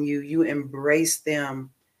lay on you, you embrace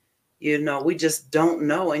them. We just don't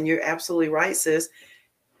know. And you're absolutely right, sis.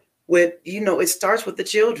 It starts with the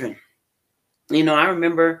children. I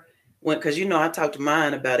remember because I talk to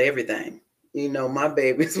mine about everything. My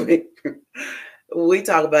babies, we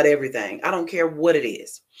talk about everything. I don't care what it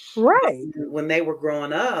is. Right. When they were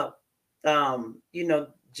growing up,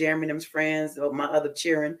 Jeremy and them's friends, or my other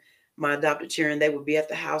children, my adopted children, they would be at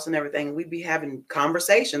the house and everything. And we'd be having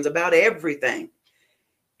conversations about everything.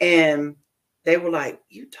 And they were like,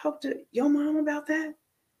 "You talked to your mom about that?"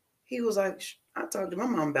 He was like, "I talked to my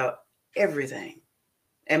mom about everything."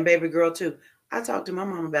 And baby girl too. I talked to my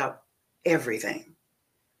mom about everything.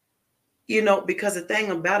 Because the thing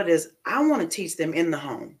about it is, I want to teach them in the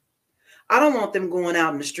home. I don't want them going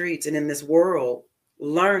out in the streets and in this world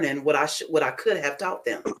learning what I could have taught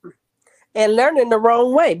them. And learning the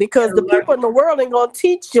wrong way, because the people in the world ain't gonna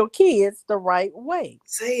teach your kids the right way.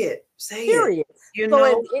 Say it. Period. So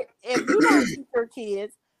if you don't teach your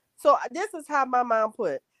kids, so this is how my mom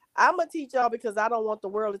put, I'm gonna teach y'all because I don't want the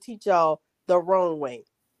world to teach y'all the wrong way.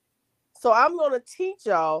 So I'm gonna teach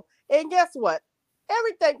y'all, and guess what?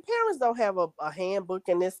 Everything, parents don't have a handbook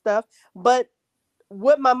and this stuff, but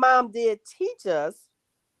what my mom did teach us,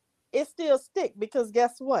 it still stick, because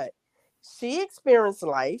guess what? She experienced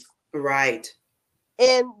life. Right.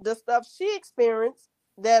 And the stuff she experienced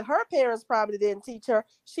that her parents probably didn't teach her,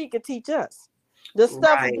 she could teach us. The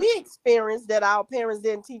stuff we experienced that our parents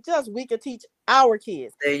didn't teach us, we could teach our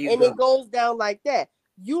kids. And it goes down like that.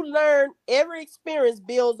 You learn, every experience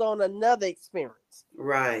builds on another experience.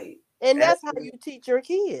 Right. And that's how you teach your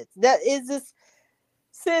kids. That is just,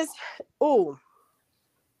 sis, oh,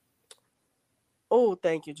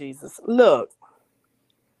 thank you, Jesus. Look.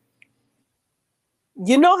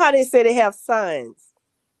 You know how they say they have signs.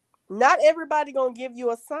 Not everybody gonna give you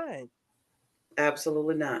a sign.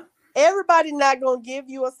 Absolutely not. Everybody not gonna give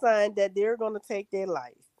you a sign that they're gonna take their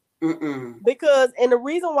life. Because, and the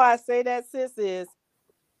reason why I say that, sis, is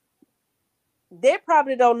they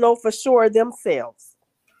probably don't know for sure themselves.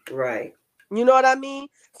 Right. You know what I mean?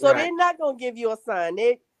 So they're not gonna give you a sign.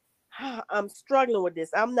 I'm struggling with this.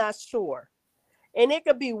 I'm not sure. And it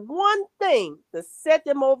could be one thing to set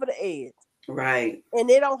them over the edge. Right. And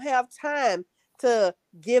they don't have time to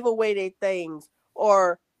give away their things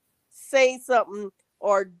or say something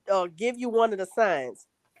or give you one of the signs.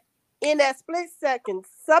 In that split second,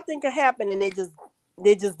 something could happen and they just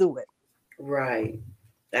do it. Right.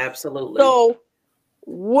 Absolutely. So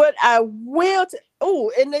what I will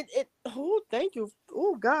thank you.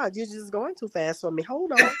 Oh God, you're just going too fast for me.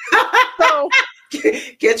 Hold on. So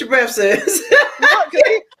get your breath, sis.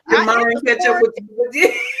 Your mind catch up with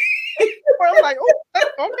you. I'm like, oh,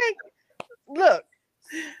 okay. Look,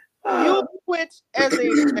 you switch as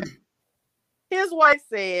his wife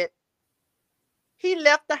said he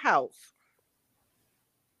left the house,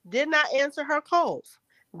 did not answer her calls.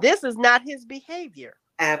 This is not his behavior.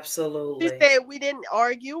 Absolutely. She said we didn't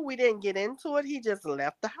argue, we didn't get into it. He just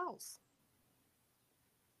left the house.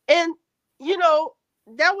 And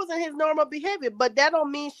that wasn't his normal behavior, but that don't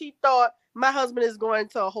mean she thought my husband is going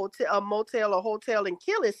to a motel or hotel and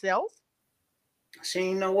kill himself. She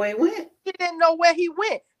didn't know where he went. She didn't know where he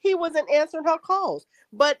went. He wasn't answering her calls.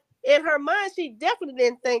 But in her mind, she definitely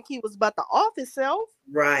didn't think he was about to off himself.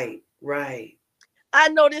 Right. I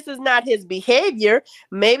know this is not his behavior.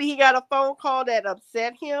 Maybe he got a phone call that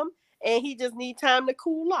upset him and he just needs time to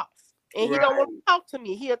cool off. And he don't want to talk to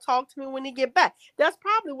me. He'll talk to me when he get back. That's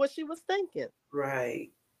probably what she was thinking.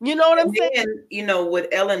 Right. You know what I'm saying? With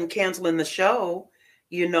Ellen canceling the show,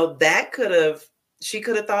 she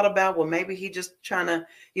could have thought about, well, maybe he just trying to,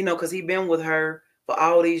 because he been with her for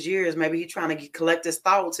all these years. Maybe he trying to collect his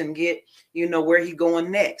thoughts and get, where he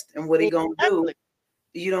going next and what he going to do.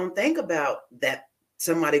 You don't think about that.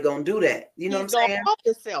 Somebody going to do that. You know what I'm saying? Help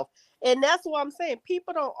himself. And that's what I'm saying.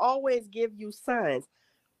 People don't always give you signs.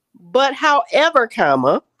 But however,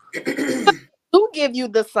 who give you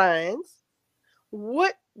the signs?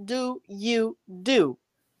 What do you do?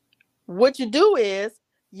 What you do is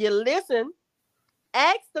you listen,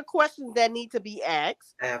 ask the questions that need to be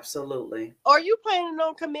asked. Absolutely. Are you planning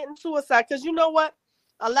on committing suicide? Because you know what?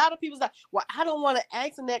 A lot of people say, well, I don't want to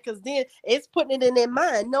ask them that because then it's putting it in their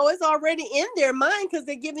mind. No, it's already in their mind because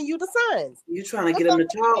they're giving you the signs. You're trying to get them to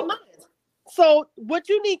talk. So what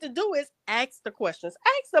you need to do is ask the questions.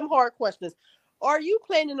 Ask them hard questions. Are you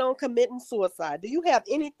planning on committing suicide? Do you have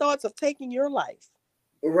any thoughts of taking your life?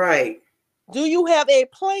 Right. Do you have a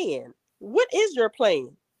plan? What is your plan?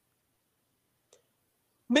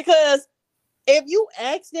 Because if you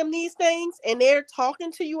ask them these things and they're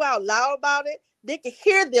talking to you out loud about it, they can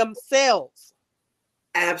hear themselves.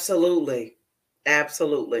 Absolutely.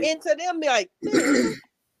 Absolutely. And to them, be like, that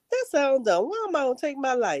sounds dumb. Why am I going to take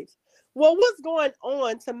my life? Well, what's going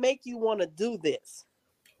on to make you want to do this?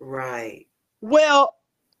 Right. Well,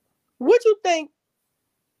 what you think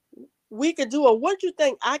we could do, or what you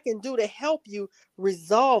think I can do to help you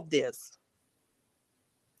resolve this?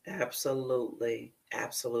 Absolutely.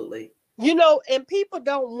 Absolutely. You know, and people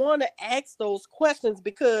don't want to ask those questions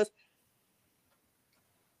because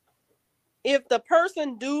if the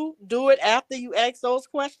person do it after you ask those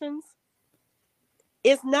questions,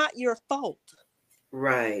 it's not your fault.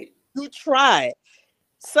 Right. You tried.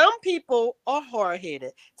 Some people are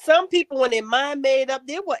hard-headed. Some people, when their mind made up,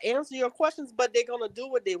 they will answer your questions, but they're going to do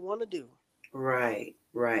what they want to do. Right.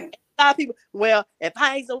 Right. A lot of people, well, if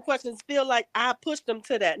I ask them questions, feel like I pushed them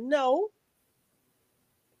to that. No.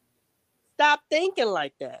 Stop thinking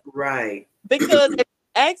like that. Right. Because if you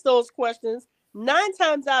ask those questions, 9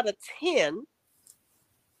 times out of 10,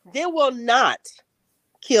 they will not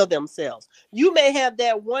kill themselves. You may have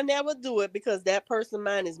that one that will do it because that person's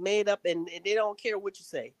mind is made up and they don't care what you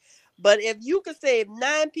say. But if you could save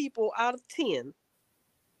 9 people out of 10.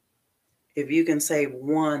 If you can save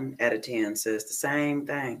 1 out of 10, sis, the same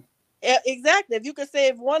thing. Exactly. If you could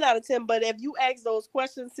save 1 out of 10, but if you ask those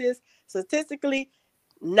questions, sis, statistically,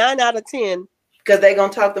 9 out of 10. Because they're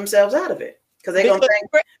going to talk themselves out of it. Because they're going to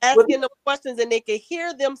think. We're asking them questions and they can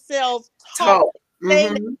hear themselves talk.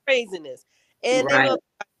 Saying that craziness. And right. they look,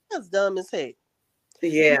 that's dumb as heck.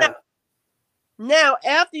 Yeah. Now,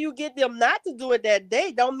 after you get them not to do it that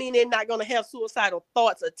day, don't mean they're not going to have suicidal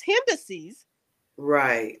thoughts or tendencies.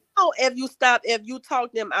 Right. So if you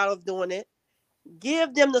talk them out of doing it,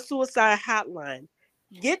 give them the suicide hotline.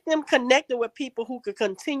 Get them connected with people who could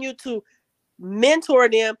continue to mentor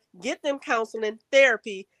them, get them counseling,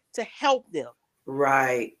 therapy to help them.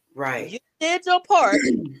 Right. Right. You did your part.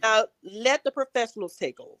 Now let the professionals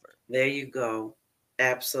take over. There you go.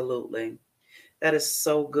 Absolutely. That is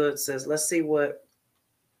so good, sis. Let's see what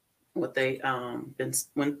they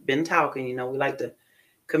been talking. You know, we like to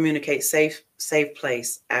communicate safe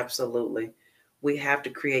place. Absolutely. We have to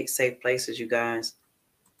create safe places, you guys.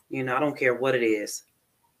 You know, I don't care what it is.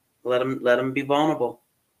 Let them be vulnerable.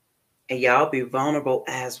 And y'all be vulnerable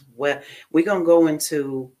as well. We're going to go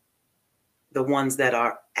into the ones that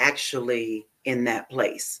are actually in that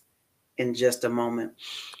place in just a moment.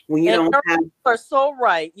 When you don't have, you are so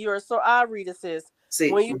right. You are so. I'll read it, sis.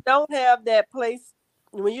 When you don't have that place,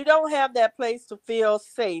 when you don't have that place to feel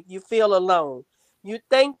safe, you feel alone. You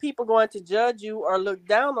think people going to judge you or look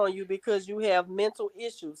down on you because you have mental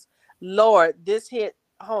issues. Lord, this hit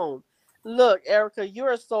home. Look, Erica, you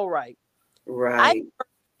are so right. Right.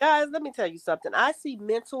 Guys, let me tell you something. I see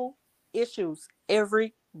mental issues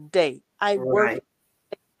every day. I work at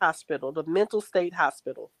the hospital, the mental state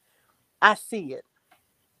hospital. I see it.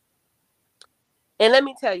 And let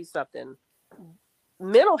me tell you something.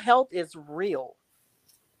 Mental health is real.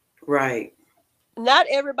 Right. Not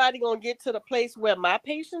everybody gonna get to the place where my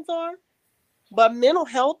patients are, but mental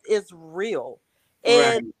health is real.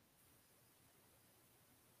 And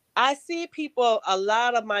I see people, a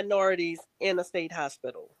lot of minorities in a state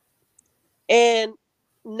hospital. And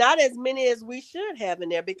not as many as we should have in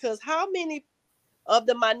there, because how many of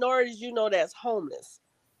the minorities you know that's homeless,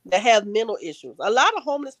 that have mental issues? A lot of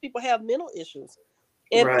homeless people have mental issues.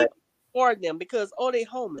 And people ignore them because, they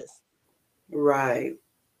homeless. Right.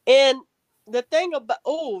 And the thing about,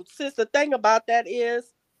 the thing about that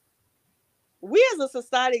is we as a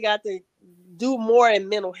society got to do more in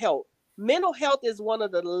mental health. Mental health is one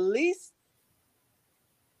of the least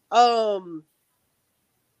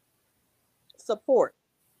support.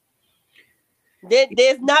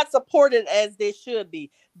 There's not supported as they should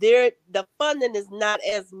be. The funding is not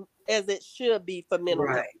as it should be for mental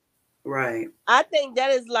health. Right. I think that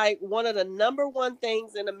is like one of the number one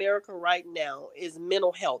things in America right now is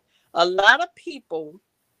mental health. A lot of people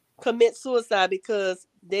commit suicide because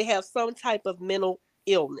they have some type of mental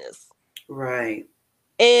illness. Right.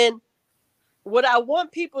 And what I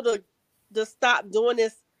want people to stop doing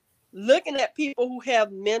is looking at people who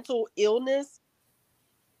have mental illness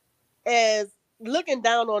as looking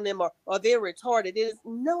down on them or they're retarded.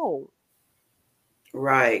 No.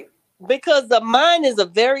 Right. Because the mind is a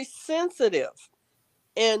very sensitive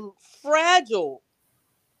and fragile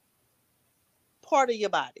part of your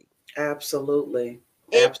body. Absolutely.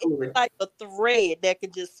 It's Absolutely. like a thread that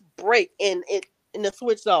could just break and it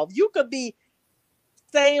switch off. You could be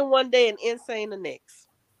sane one day and insane the next.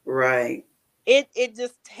 Right. It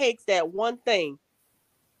just takes that one thing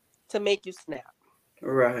to make you snap.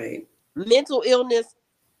 Right. Mental illness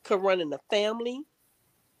could run in the family.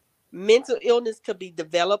 Mental illness could be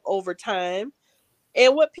developed over time.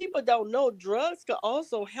 And what people don't know, drugs could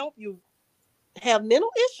also help you have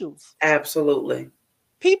mental issues. Absolutely.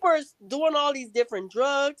 People are doing all these different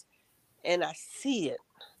drugs, and I see it.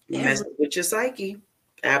 Mess with your psyche. It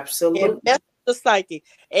Absolutely. messes the psyche,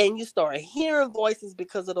 and you start hearing voices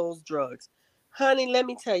because of those drugs. Honey, let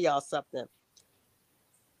me tell y'all something.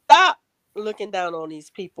 Stop looking down on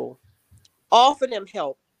these people. Offer them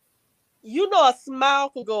help. You know, a smile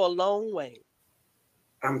could go a long way.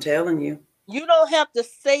 I'm telling you. You don't have to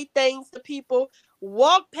say things to people.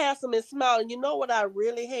 Walk past them and smile. And you know what I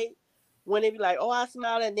really hate? When they be like, oh, I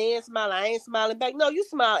smile and they ain't smiling. I ain't smiling back. No, you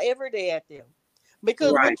smile every day at them.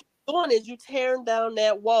 Because what Right. you're doing is you tearing down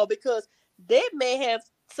that wall, because they may have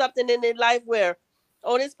something in their life where,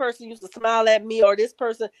 oh, this person used to smile at me, or this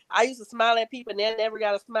person, I used to smile at people and they never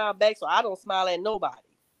got a smile back, so I don't smile at nobody.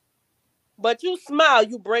 But you smile,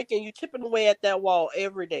 you breaking, you chipping away at that wall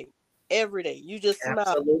every day. Every day. You just smile.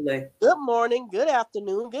 Absolutely. Good morning, good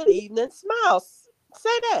afternoon, good evening. Smile.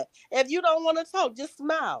 Say that. If you don't want to talk, just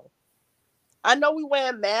smile. I know we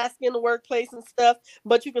wear masks in the workplace and stuff,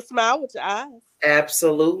 but you can smile with your eyes.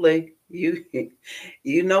 Absolutely. You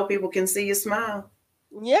know people can see you smile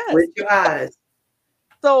Yes. with your eyes.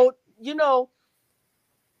 So,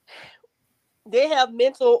 they have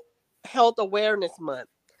mental health awareness month.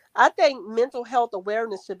 I think mental health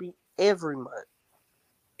awareness should be every month,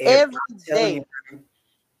 every I'm telling day, you.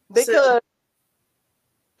 So,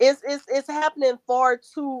 because it's happening far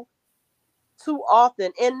too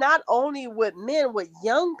often, and not only with men, with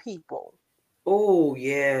young people, oh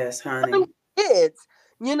yes, honey. young kids,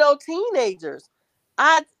 teenagers.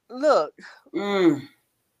 I look, Mm,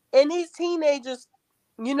 and these teenagers,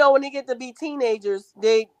 when they get to be teenagers,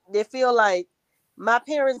 they feel like my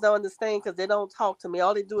parents don't understand because they don't talk to me.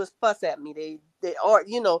 All they do is fuss at me. They are,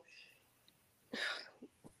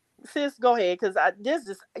 sis, go ahead, because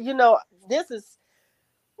this is.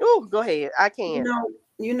 Oh, go ahead. I you can't.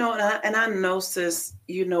 know, and I know, sis.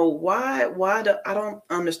 Why do I don't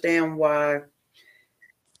understand why?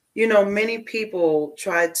 Many people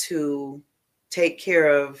try to take care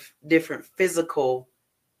of different physical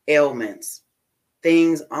ailments,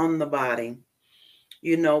 things on the body,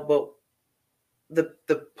 but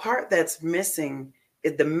the part that's missing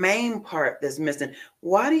is the main part that's missing.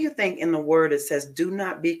 Why do you think in the word it says, do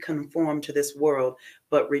not be conformed to this world,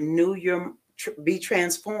 but be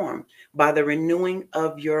transformed by the renewing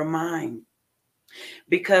of your mind?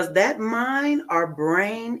 Because that mind, our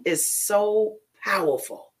brain, is so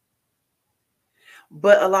powerful.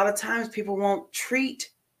 But a lot of times people won't treat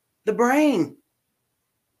the brain.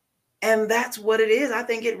 And that's what it is. I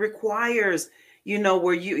think it requires,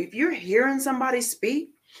 where if you're hearing somebody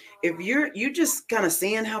speak, if you just kind of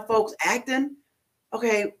seeing how folks acting,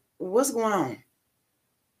 okay, what's going on?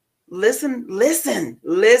 Listen,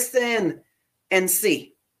 and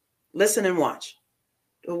see. Listen and watch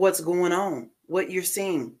what's going on, what you're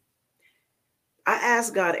seeing. I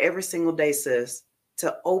ask God every single day, sis,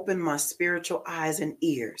 to open my spiritual eyes and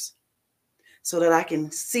ears so that I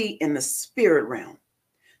can see in the spirit realm,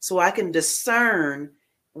 so I can discern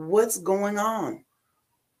what's going on.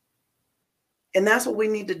 And that's what we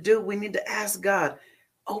need to do. We need to ask God,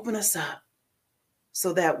 open us up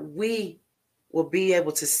so that we will be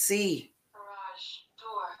able to see.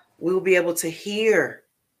 We will be able to hear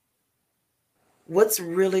what's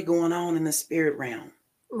really going on in the spirit realm.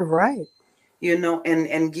 Right.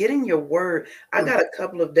 And getting your word. I got a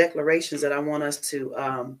couple of declarations that I want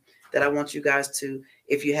that I want you guys to,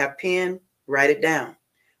 if you have pen, write it down.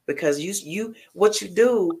 Because what you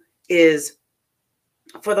do is,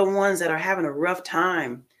 for the ones that are having a rough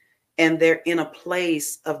time and they're in a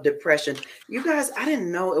place of depression. You guys, I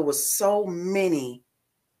didn't know it was so many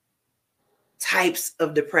types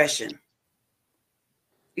of depression.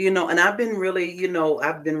 And I've been really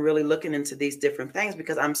looking into these different things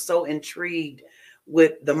because I'm so intrigued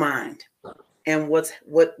with the mind and what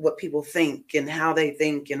people think and how they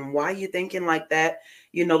think and why you thinking like that.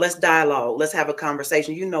 Let's dialogue. Let's have a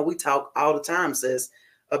conversation. We talk all the time, sis,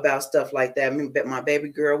 about stuff like that. I mean, my baby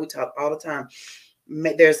girl, we talk all the time.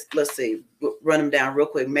 Let's see, run them down real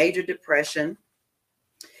quick. Major depression,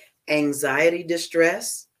 anxiety,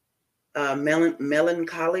 distress,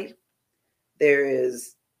 melancholy. There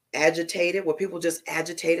is agitated, where people just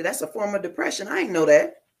agitated. That's a form of depression. I ain't know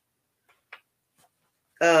that.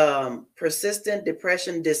 Persistent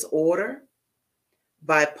depression disorder,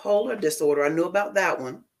 bipolar disorder. I knew about that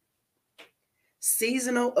one.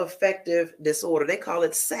 Seasonal affective disorder. They call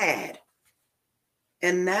it SAD.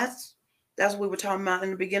 And that's what we were talking about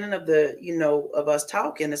in the beginning of the, of us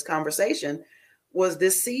talking, this conversation, was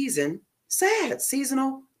this season SAD,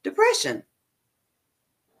 seasonal depression.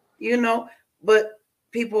 But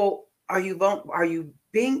people, are you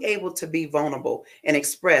being able to be vulnerable and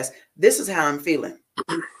express, this is how I'm feeling?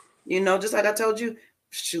 Just like I told you,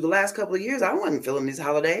 the last couple of years, I wasn't feeling these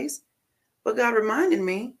holidays, but God reminded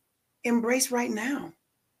me, embrace right now.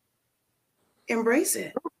 Embrace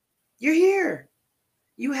it. You're here.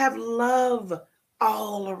 You have love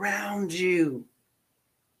all around you.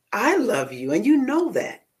 I love you, and you know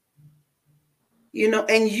that.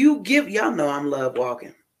 And you give, y'all know I'm love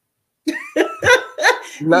walking.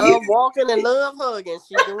 Love walking and love hugging.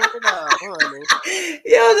 She doing it all, honey.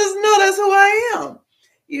 Y'all just know that's who I am.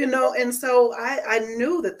 And so I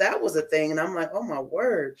knew that was a thing. And I'm like, oh my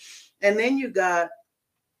word. And then you got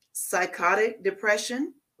psychotic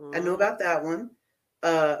depression. I knew about that one.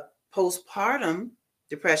 Postpartum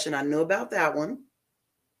depression. I knew about that one.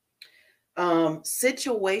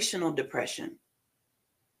 Situational depression.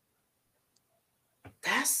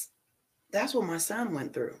 That's what my son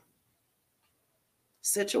went through.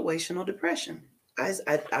 Situational depression.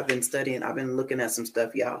 I've been studying. I've been looking at some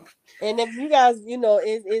stuff, y'all. And if you guys,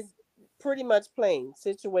 it's pretty much plain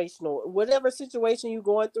situational. Whatever situation you're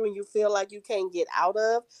going through and you feel like you can't get out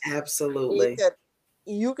of, absolutely,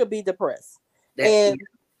 you could be depressed. And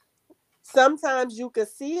sometimes you can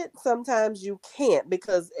see it, sometimes you can't,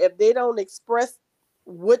 because if they don't express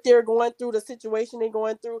what they're going through, the situation they're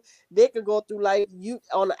going through, they could go through like you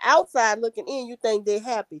on the outside looking in, you think they're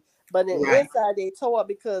happy, but in the inside they tore up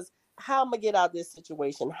because how am I get out of this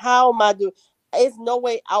situation? How am I doing? It's no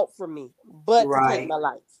way out for me but to take my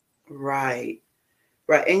life. Right.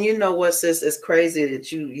 And you know what, sis? It's crazy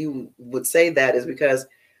that you would say that, is because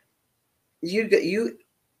you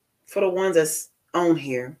for the ones that's on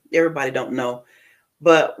here, everybody don't know,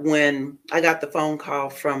 but when I got the phone call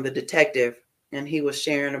from the detective and he was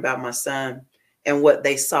sharing about my son and what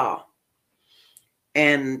they saw,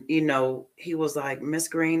 and he was like, Miss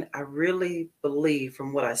Green, I really believe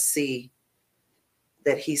from what I see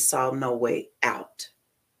that he saw no way out.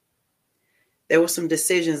 There were some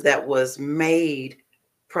decisions that was made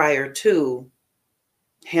prior to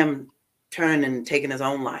him turning and taking his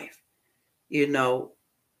own life,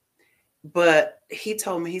 but he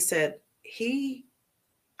told me, he said,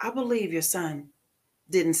 I believe your son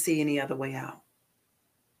didn't see any other way out,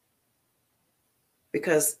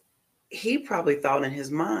 because he probably thought in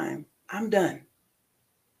his mind, I'm done.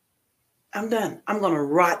 I'm going to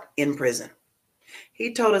rot in prison.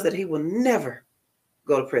 He told us that he will never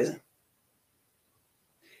go to prison.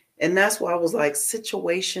 And that's why I was like,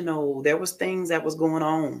 situational. There was things that was going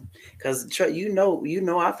on, because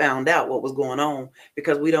I found out what was going on,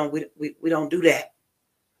 because we don't do that.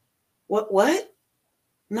 What?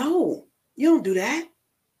 No, you don't do that.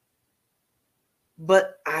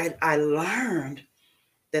 But I learned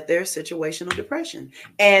that there's situational depression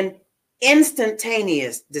and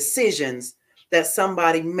instantaneous decisions that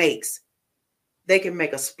somebody makes. They can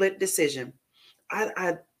make a split decision.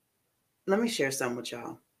 Let me share something with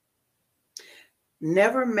y'all.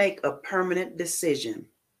 Never make a permanent decision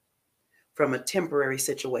from a temporary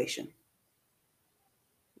situation.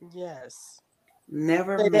 Yes.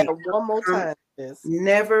 Never say make that one more time.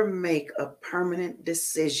 Never make a permanent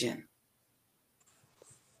decision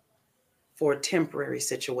for a temporary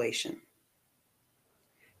situation.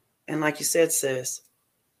 And like you said, sis,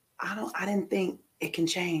 I didn't think it can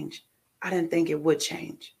change. I didn't think it would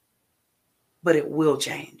change, but it will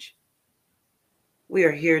change. We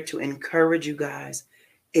are here to encourage you guys.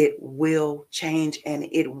 It will change, and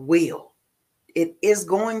it will. It is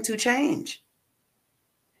going to change.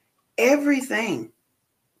 Everything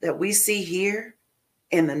that we see here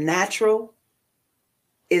in the natural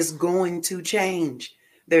is going to change.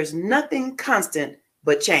 There's nothing constant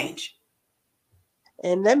but change.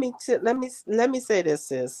 And let me say this,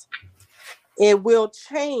 sis. It will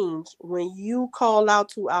change when you call out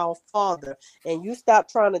to our Father and you stop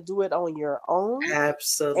trying to do it on your own.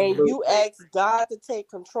 Absolutely. And you ask God to take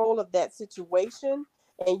control of that situation,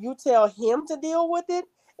 and you tell him to deal with it,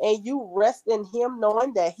 and you rest in him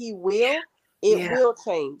knowing that he will, it will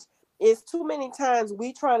change. It's too many times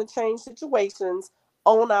we trying to change situations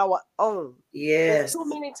on our own. Yes. Too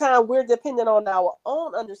many times we're dependent on our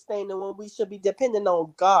own understanding when we should be dependent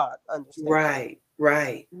on God understanding. Right.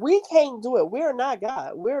 Right. We can't do it. We're not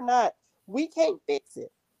God. We can't fix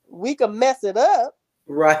it. We can mess it up,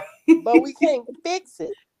 Right. but we can't fix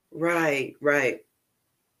it. Right. Right.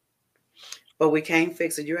 But we can't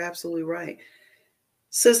fix it. You're absolutely right.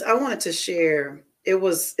 Sis, I wanted to share.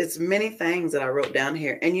 It's many things that I wrote down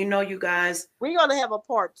here. And you guys, We're gonna have a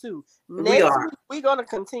part 2. we Next are. week, we're gonna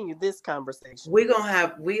continue this conversation. We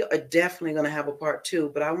are definitely gonna have a part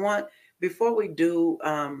 2. But I want, before we do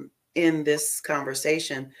in this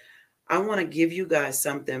conversation, I want to give you guys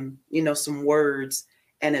something, some words,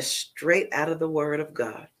 and it's straight out of the Word of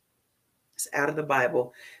God. It's out of the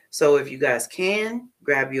Bible. So if you guys can,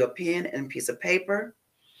 grab you a pen and a piece of paper,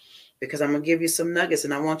 because I'm going to give you some nuggets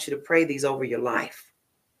and I want you to pray these over your life.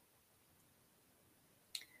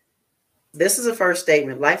 This is a first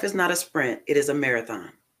statement. Life is not a sprint. It is a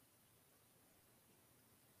marathon.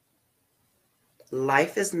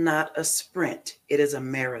 Life is not a sprint. It is a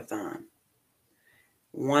marathon.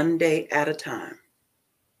 One day at a time.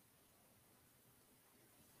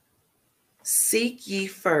 Seek ye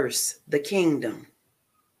first the kingdom.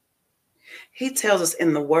 He tells us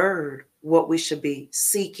in the Word what we should be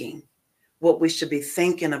seeking, what we should be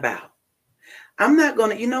thinking about. I'm not going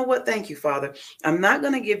to, you know what? Thank you, Father. I'm not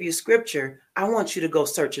going to give you scripture. I want you to go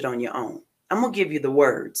search it on your own. I'm going to give you the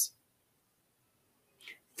words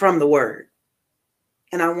from the Word.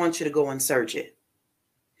 And I want you to go and search it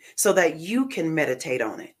so that you can meditate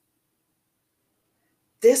on it.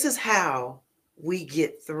 This is how we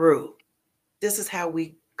get through. This is how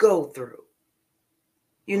we go through.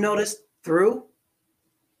 You notice through?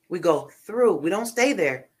 We go through. We don't stay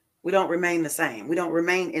there. We don't remain the same. We don't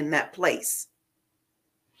remain in that place.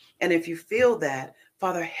 And if you feel that,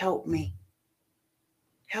 Father, help me.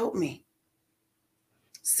 Help me.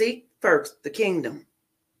 Seek first the kingdom.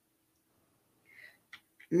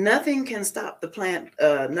 Nothing can stop the plan.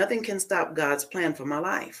 Nothing can stop God's plan for my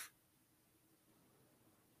life.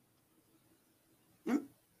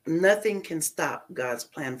 Nothing can stop God's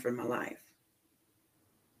plan for my life.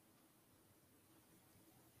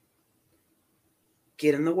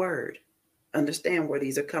 Get in the Word. Understand where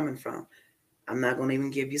these are coming from. I'm not going to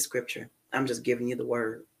even give you scripture. I'm just giving you the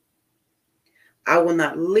Word. I will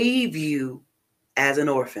not leave you as an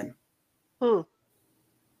orphan. I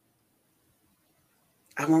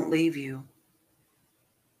won't leave you.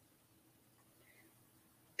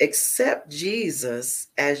 Accept Jesus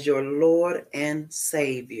as your Lord and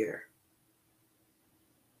Savior.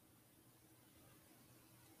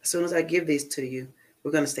 As soon as I give these to you,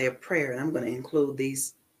 we're going to say a prayer, and I'm going to include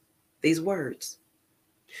these words.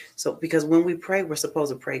 So, because when we pray, we're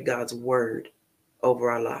supposed to pray God's word over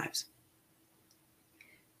our lives.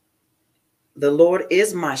 The Lord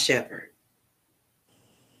is my shepherd.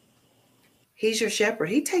 He's your shepherd.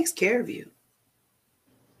 He takes care of you.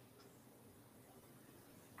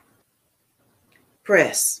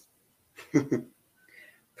 Press.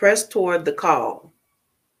 Press toward the call,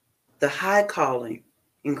 the high calling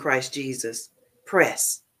in Christ Jesus.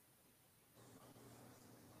 Press.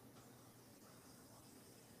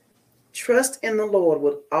 Trust in the Lord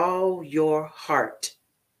with all your heart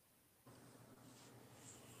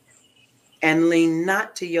and lean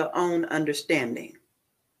not to your own understanding.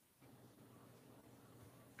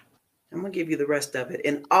 I'm going to give you the rest of it.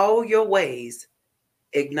 In all your ways,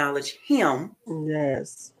 acknowledge him.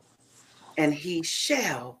 Yes. And he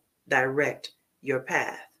shall direct your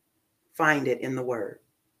path. Find it in the Word.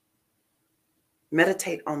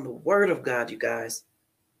 Meditate on the Word of God, you guys.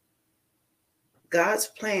 God's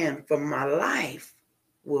plan for my life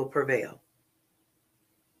will prevail.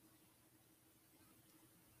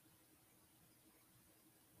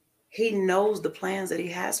 He knows the plans that he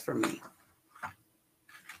has for me.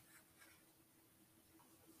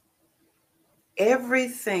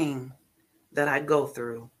 Everything that I go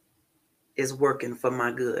through is working for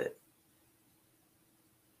my good.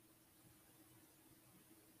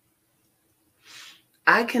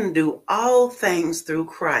 I can do all things through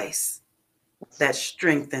Christ that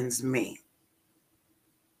strengthens me.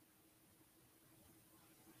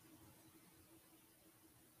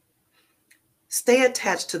 Stay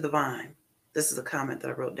attached to the vine. This is a comment that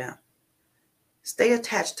I wrote down. Stay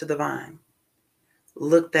attached to the vine.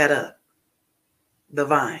 Look that up. The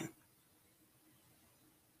vine.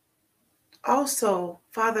 Also,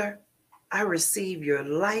 Father, I receive your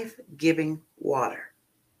life-giving water.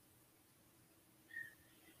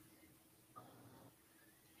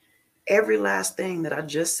 Every last thing that I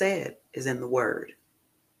just said is in the Word.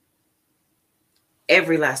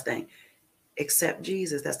 Every last thing. Accept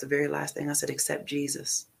Jesus. That's the very last thing I said. Accept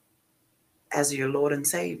Jesus as your Lord and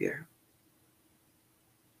Savior.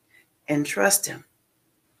 And trust him.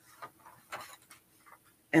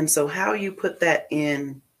 And so how you put that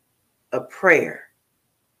in a prayer.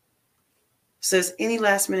 Sis, any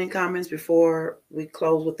last minute comments before we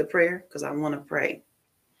close with the prayer? Because I want to pray.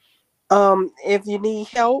 If you need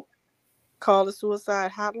help, call the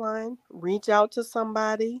suicide hotline, reach out to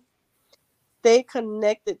somebody, stay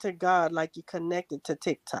connected to God like you connected to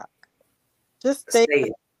TikTok. Just stay. Say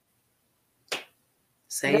it.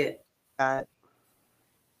 Say it. God.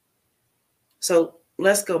 So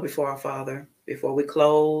let's go before our Father, before we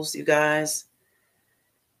close, you guys.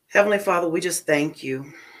 Heavenly Father, we just thank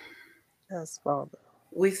you. Yes, Father.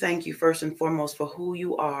 We thank you first and foremost for who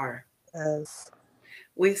you are. Yes.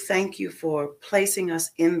 We thank you for placing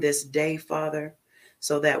us in this day, Father,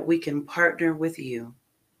 so that we can partner with you.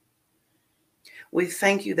 We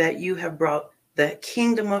thank you that you have brought the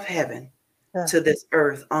kingdom of heaven to this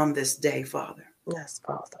earth on this day, Father. Yes,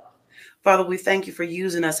 Father. Father, we thank you for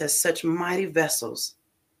using us as such mighty vessels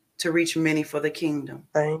to reach many for the kingdom.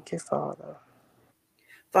 Thank you, Father.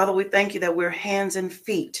 Father, we thank you that we're hands and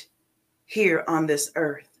feet here on this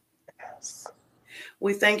earth. Yes.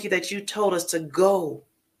 We thank you that you told us to go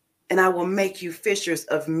and I will make you fishers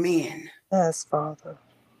of men. Yes, Father.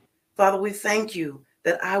 Father, we thank you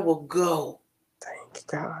that I will go. Thank you,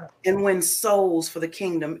 God. And win souls for the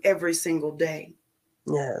kingdom every single day.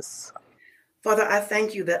 Yes. Father, I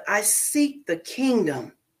thank you that I seek the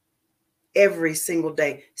kingdom every single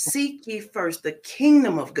day. Seek ye first the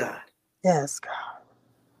kingdom of God. Yes, God.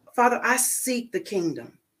 Father, I seek the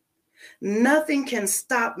kingdom. Nothing can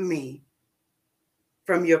stop me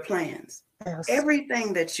from your plans. Yes.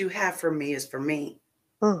 Everything that you have for me is for me.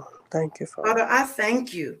 Thank you, Father. Father, I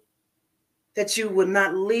thank you that you would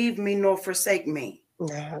not leave me nor forsake me.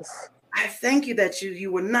 Yes. I thank you that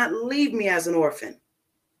you would not leave me as an orphan.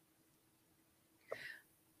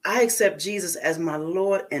 I accept Jesus as my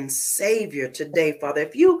Lord and Savior today, Father.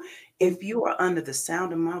 If you are under the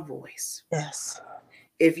sound of my voice, yes,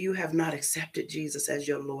 if you have not accepted Jesus as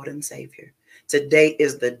your Lord and Savior, today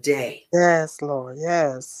is the day. Yes, Lord.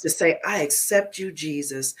 Yes. To say, I accept you,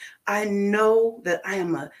 Jesus. I know that I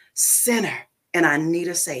am a sinner and I need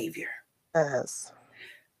a Savior. Yes.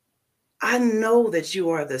 I know that you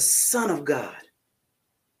are the Son of God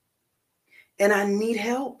and I need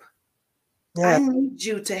help. Yes. I need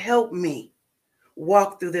you to help me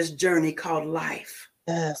walk through this journey called life.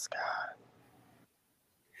 Yes, God.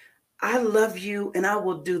 I love you and I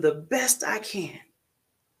will do the best I can.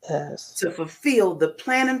 Yes. To fulfill the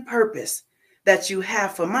plan and purpose that you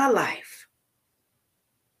have for my life.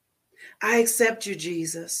 I accept you,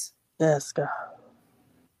 Jesus. Yes, God.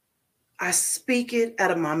 I speak it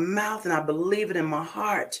out of my mouth and I believe it in my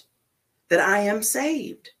heart that I am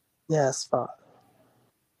saved. Yes, Father.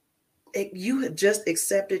 You have just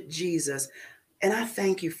accepted Jesus. And I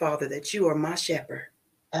thank you, Father, that you are my shepherd.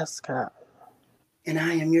 Yes, God. And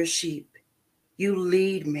I am your sheep. You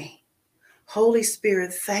lead me. Holy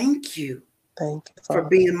Spirit, thank you. Thank you, Father. For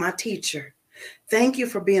being my teacher. Thank you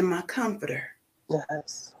for being my comforter.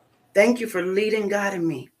 Yes. Thank you for leading, guiding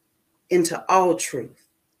me into all truth.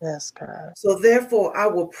 Yes, God. So therefore, I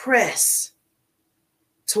will press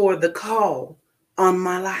toward the call on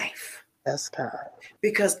my life. Yes, God.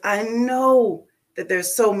 Because I know that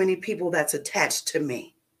there's so many people that's attached to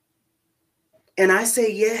me. And I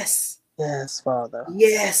say yes. Yes, Father.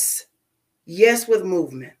 Yes. Yes, with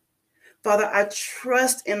movement. Father, I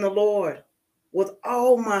trust in the Lord with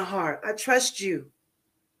all my heart. I trust you.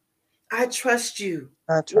 I trust you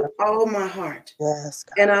with all my heart. Yes,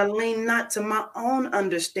 God. And I lean not to my own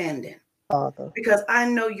understanding. Father. Because I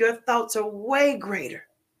know your thoughts are way greater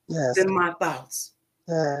than my thoughts.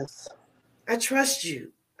 Yes. I trust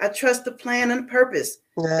you. I trust the plan and purpose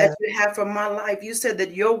that you have for my life. You said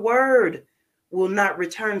that your word will not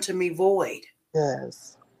return to me void.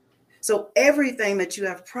 Yes. So everything that you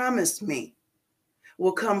have promised me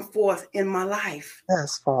will come forth in my life.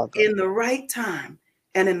 Yes, Father. In the right time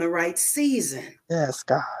and in the right season. Yes,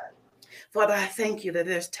 God. Father, I thank you that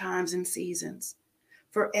there's times and seasons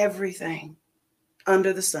for everything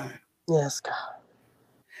under the sun. Yes, God.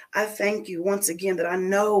 I thank you once again that I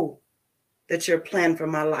know that your plan for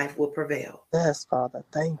my life will prevail. Yes, Father.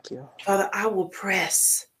 Thank you. Father, I will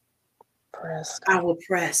press. Press, God. I will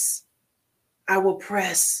press. I will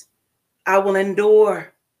press. I will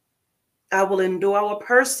endure. I will endure. I will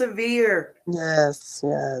persevere. Yes,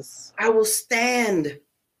 yes. I will stand.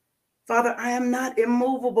 Father, I am not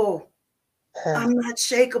immovable. Yes. I'm not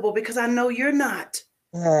shakeable because I know you're not.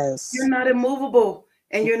 Yes. You're not immovable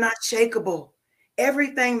and you're not shakeable.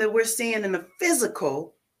 Everything that we're seeing in the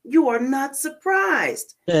physical, you are not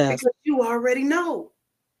surprised Yes. because you already know.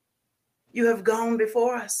 You have gone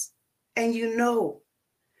before us and you know.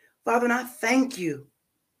 Father, and I thank you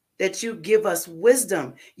that you give us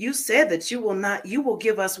wisdom. You said that you will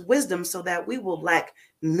give us wisdom so that we will lack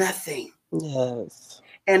nothing. Yes.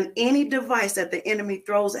 And any device that the enemy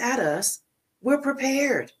throws at us, we're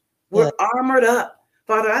prepared. We're Yes. armored up.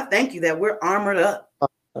 Father, I thank you that we're armored up.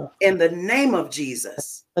 Father. In the name of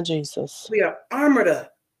Jesus, Jesus. we are armored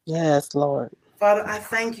up. Yes, Lord. Father, I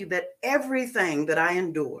thank you that everything that I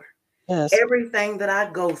endure, Yes. everything that I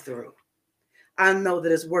go through, I know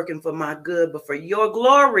that it's working for my good, but for your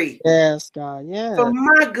glory. Yes, God. Yes. For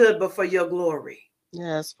my good, but for your glory.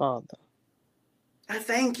 Yes, Father. I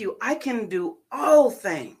thank you. I can do all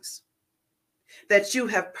things that you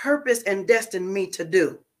have purposed and destined me to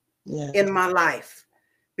do in my life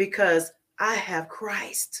because I have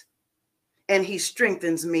Christ and he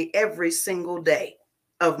strengthens me every single day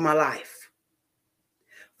of my life.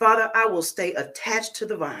 Father, I will stay attached to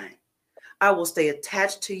the vine. I will stay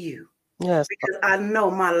attached to you. Yes. Because I know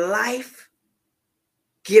my life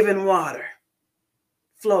giving water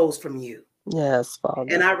flows from you. Yes, Father.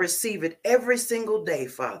 And I receive it every single day,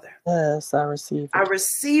 Father. Yes, I receive it. I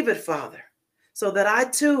receive it, Father, so that I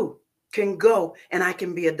too can go and I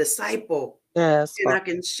can be a disciple. Yes, and Father. I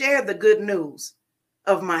can share the good news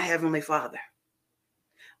of my Heavenly Father.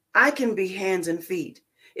 I can be hands and feet.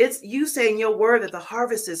 It's you saying your word that the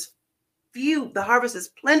harvest is few, the harvest is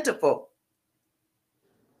plentiful.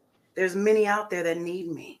 There's many out there that need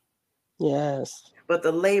me. Yes. But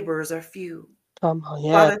the laborers are few. Come on,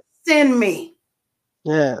 yes. Father, send me.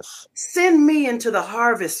 Yes. Send me into the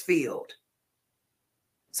harvest field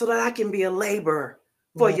so that I can be a laborer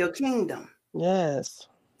for your kingdom. Yes.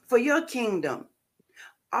 For your kingdom.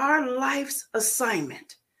 Our life's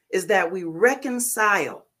assignment is that we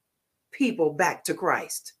reconcile people back to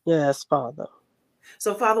Christ. Yes, Father.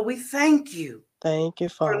 So, Father, we thank you. Thank you,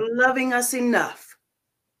 Father. For loving us enough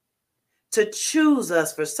to choose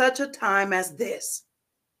us for such a time as this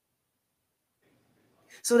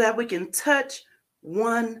so that we can touch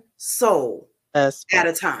one soul at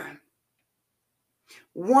a time.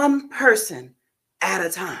 One person at a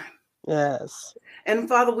time. Yes. And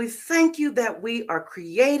Father, we thank you that we are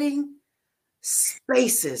creating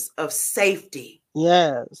spaces of safety.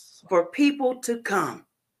 Yes. For people to come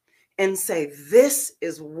and say, this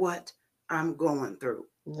is what I'm going through.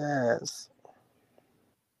 Yes.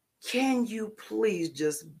 Can you please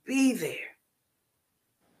just be there?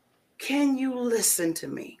 Can you listen to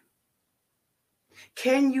me?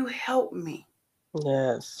 Can you help me?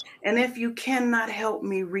 Yes. And if you cannot help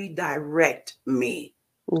me, redirect me.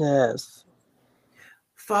 Yes.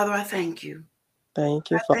 Father, I thank you.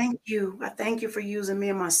 Thank you, I thank you. I thank you for using me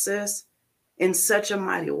and my sis in such a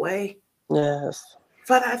mighty way. Yes.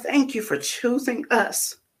 Father, I thank you for choosing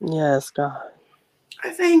us. Yes, God.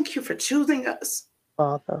 I thank you for choosing us.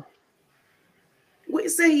 Father. We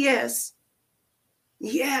say yes.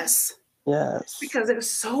 Yes. Yes. Because there's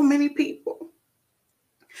so many people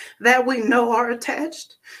that we know are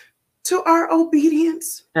attached to our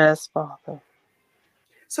obedience. Yes, Father.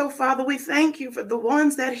 So, Father, we thank you for the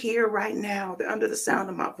ones that hear right now, they're under the sound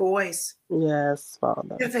of my voice. Yes,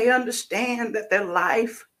 Father. That they understand that their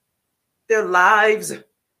lives,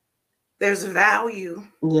 there's value.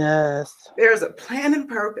 Yes. There's a plan and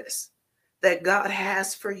purpose that God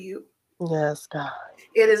has for you. Yes, God.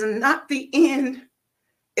 It is not the end.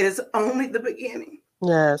 It is only the beginning.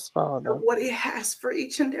 Yes, Father. Of what he has for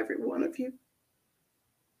each and every one of you.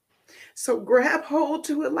 So grab hold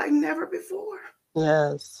to it like never before.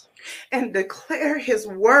 Yes. And declare his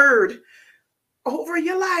word over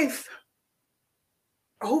your life.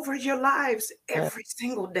 Over your lives every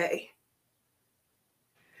single day.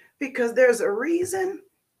 Because there's a reason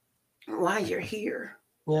why you're here.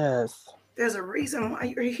 Yes. There's a reason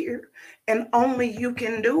why you're here. And only you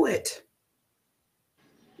can do it.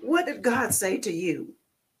 What did God say to you?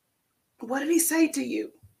 What did he say to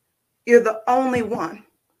you? You're the only one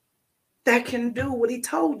that can do what he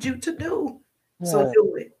told you to do. Yes. So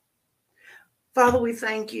do it. Father, we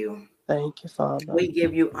thank you. Thank you, Father. We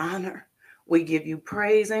give you honor. We give you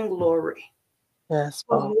praise and glory. Yes,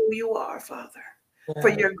 for Father. who you are, Father. Yes. For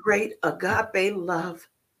your great agape love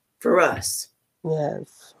for us.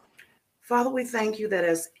 Yes. Father, we thank you that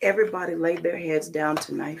as everybody laid their heads down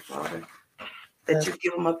tonight, Father, that you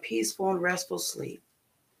give them a peaceful and restful sleep.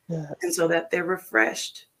 Yes. And so that they're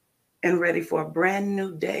refreshed and ready for a brand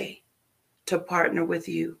new day to partner with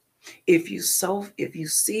you. If you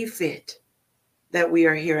see fit that we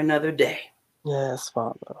are here another day. Yes,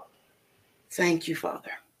 Father. Thank you,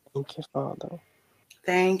 Father. Thank you, Father.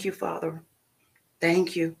 Thank you, Father.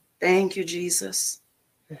 Thank you. Thank you, Jesus.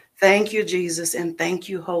 Thank you, Jesus, and thank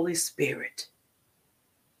you, Holy Spirit.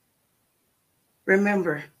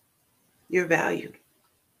 Remember, you're valued.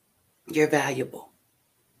 You're valuable.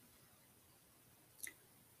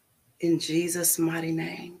 In Jesus' mighty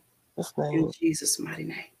name. In Jesus' mighty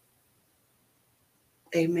name.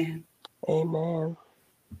 Amen. Amen.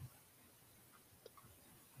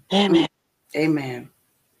 Amen. Amen.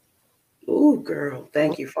 Ooh, girl.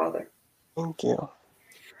 Thank you, Father. Thank you.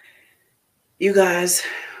 You guys,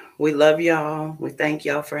 we love y'all. We thank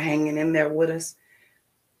y'all for hanging in there with us.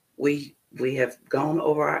 We have gone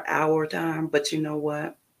over our hour time, but you know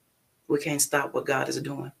what? We can't stop what God is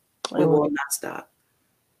doing. We will not stop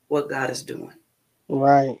what God is doing.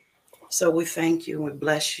 Right. So we thank you and we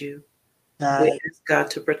bless you. God. We ask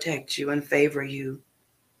God to protect you and favor you.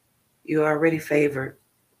 You're already favored.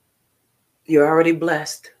 You're already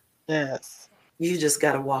blessed. Yes. You just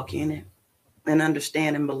got to walk in it and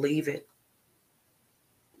understand and believe it,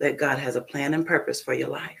 that God has a plan and purpose for your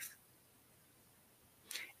life.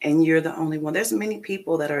 And you're the only one. There's many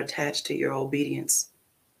people that are attached to your obedience.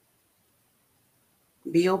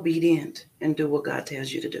 Be obedient and do what God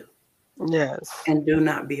tells you to do. Yes. And do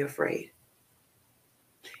not be afraid.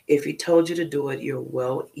 If he told you to do it, you're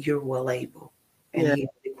well able. And he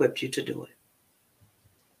equipped you to do it.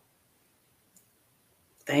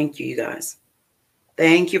 Thank you, you guys.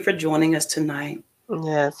 Thank you for joining us tonight.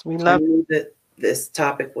 Yes, we love. I knew that this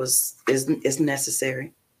topic is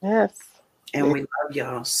necessary. Yes. And we love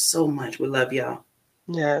y'all so much. We love y'all.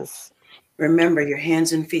 Yes. Remember, your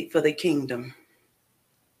hands and feet for the kingdom.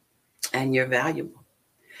 And you're valuable.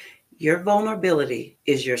 Your vulnerability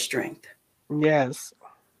is your strength. Yes.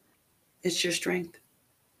 It's your strength.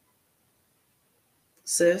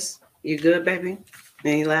 Sis, you good, baby?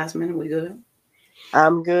 Any last minute? We good?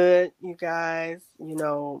 I'm good, you guys. You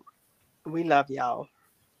know, we love y'all.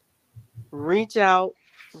 Reach out.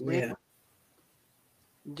 Yeah.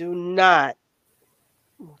 Do not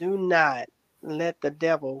let the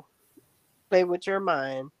devil play with your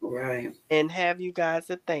mind. Right. And have you guys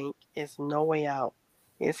to think it's no way out.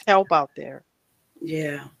 It's help out there.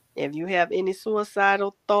 Yeah. If you have any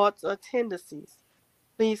suicidal thoughts or tendencies,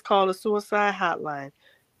 please call the suicide hotline.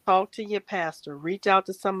 Talk to your pastor. Reach out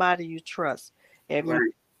to somebody you trust. If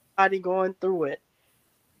you somebody going through it,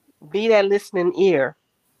 be that listening ear.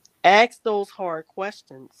 Ask those hard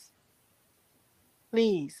questions.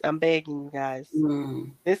 Please, I'm begging you guys.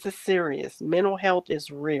 This is serious. Mental health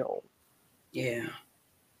is real. Yeah.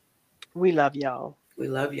 We love y'all. We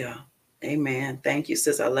love y'all. Amen. Thank you,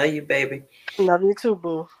 sis. I love you, baby. Love you too,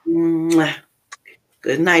 boo. Mwah.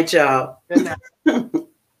 Good night, y'all. Good night.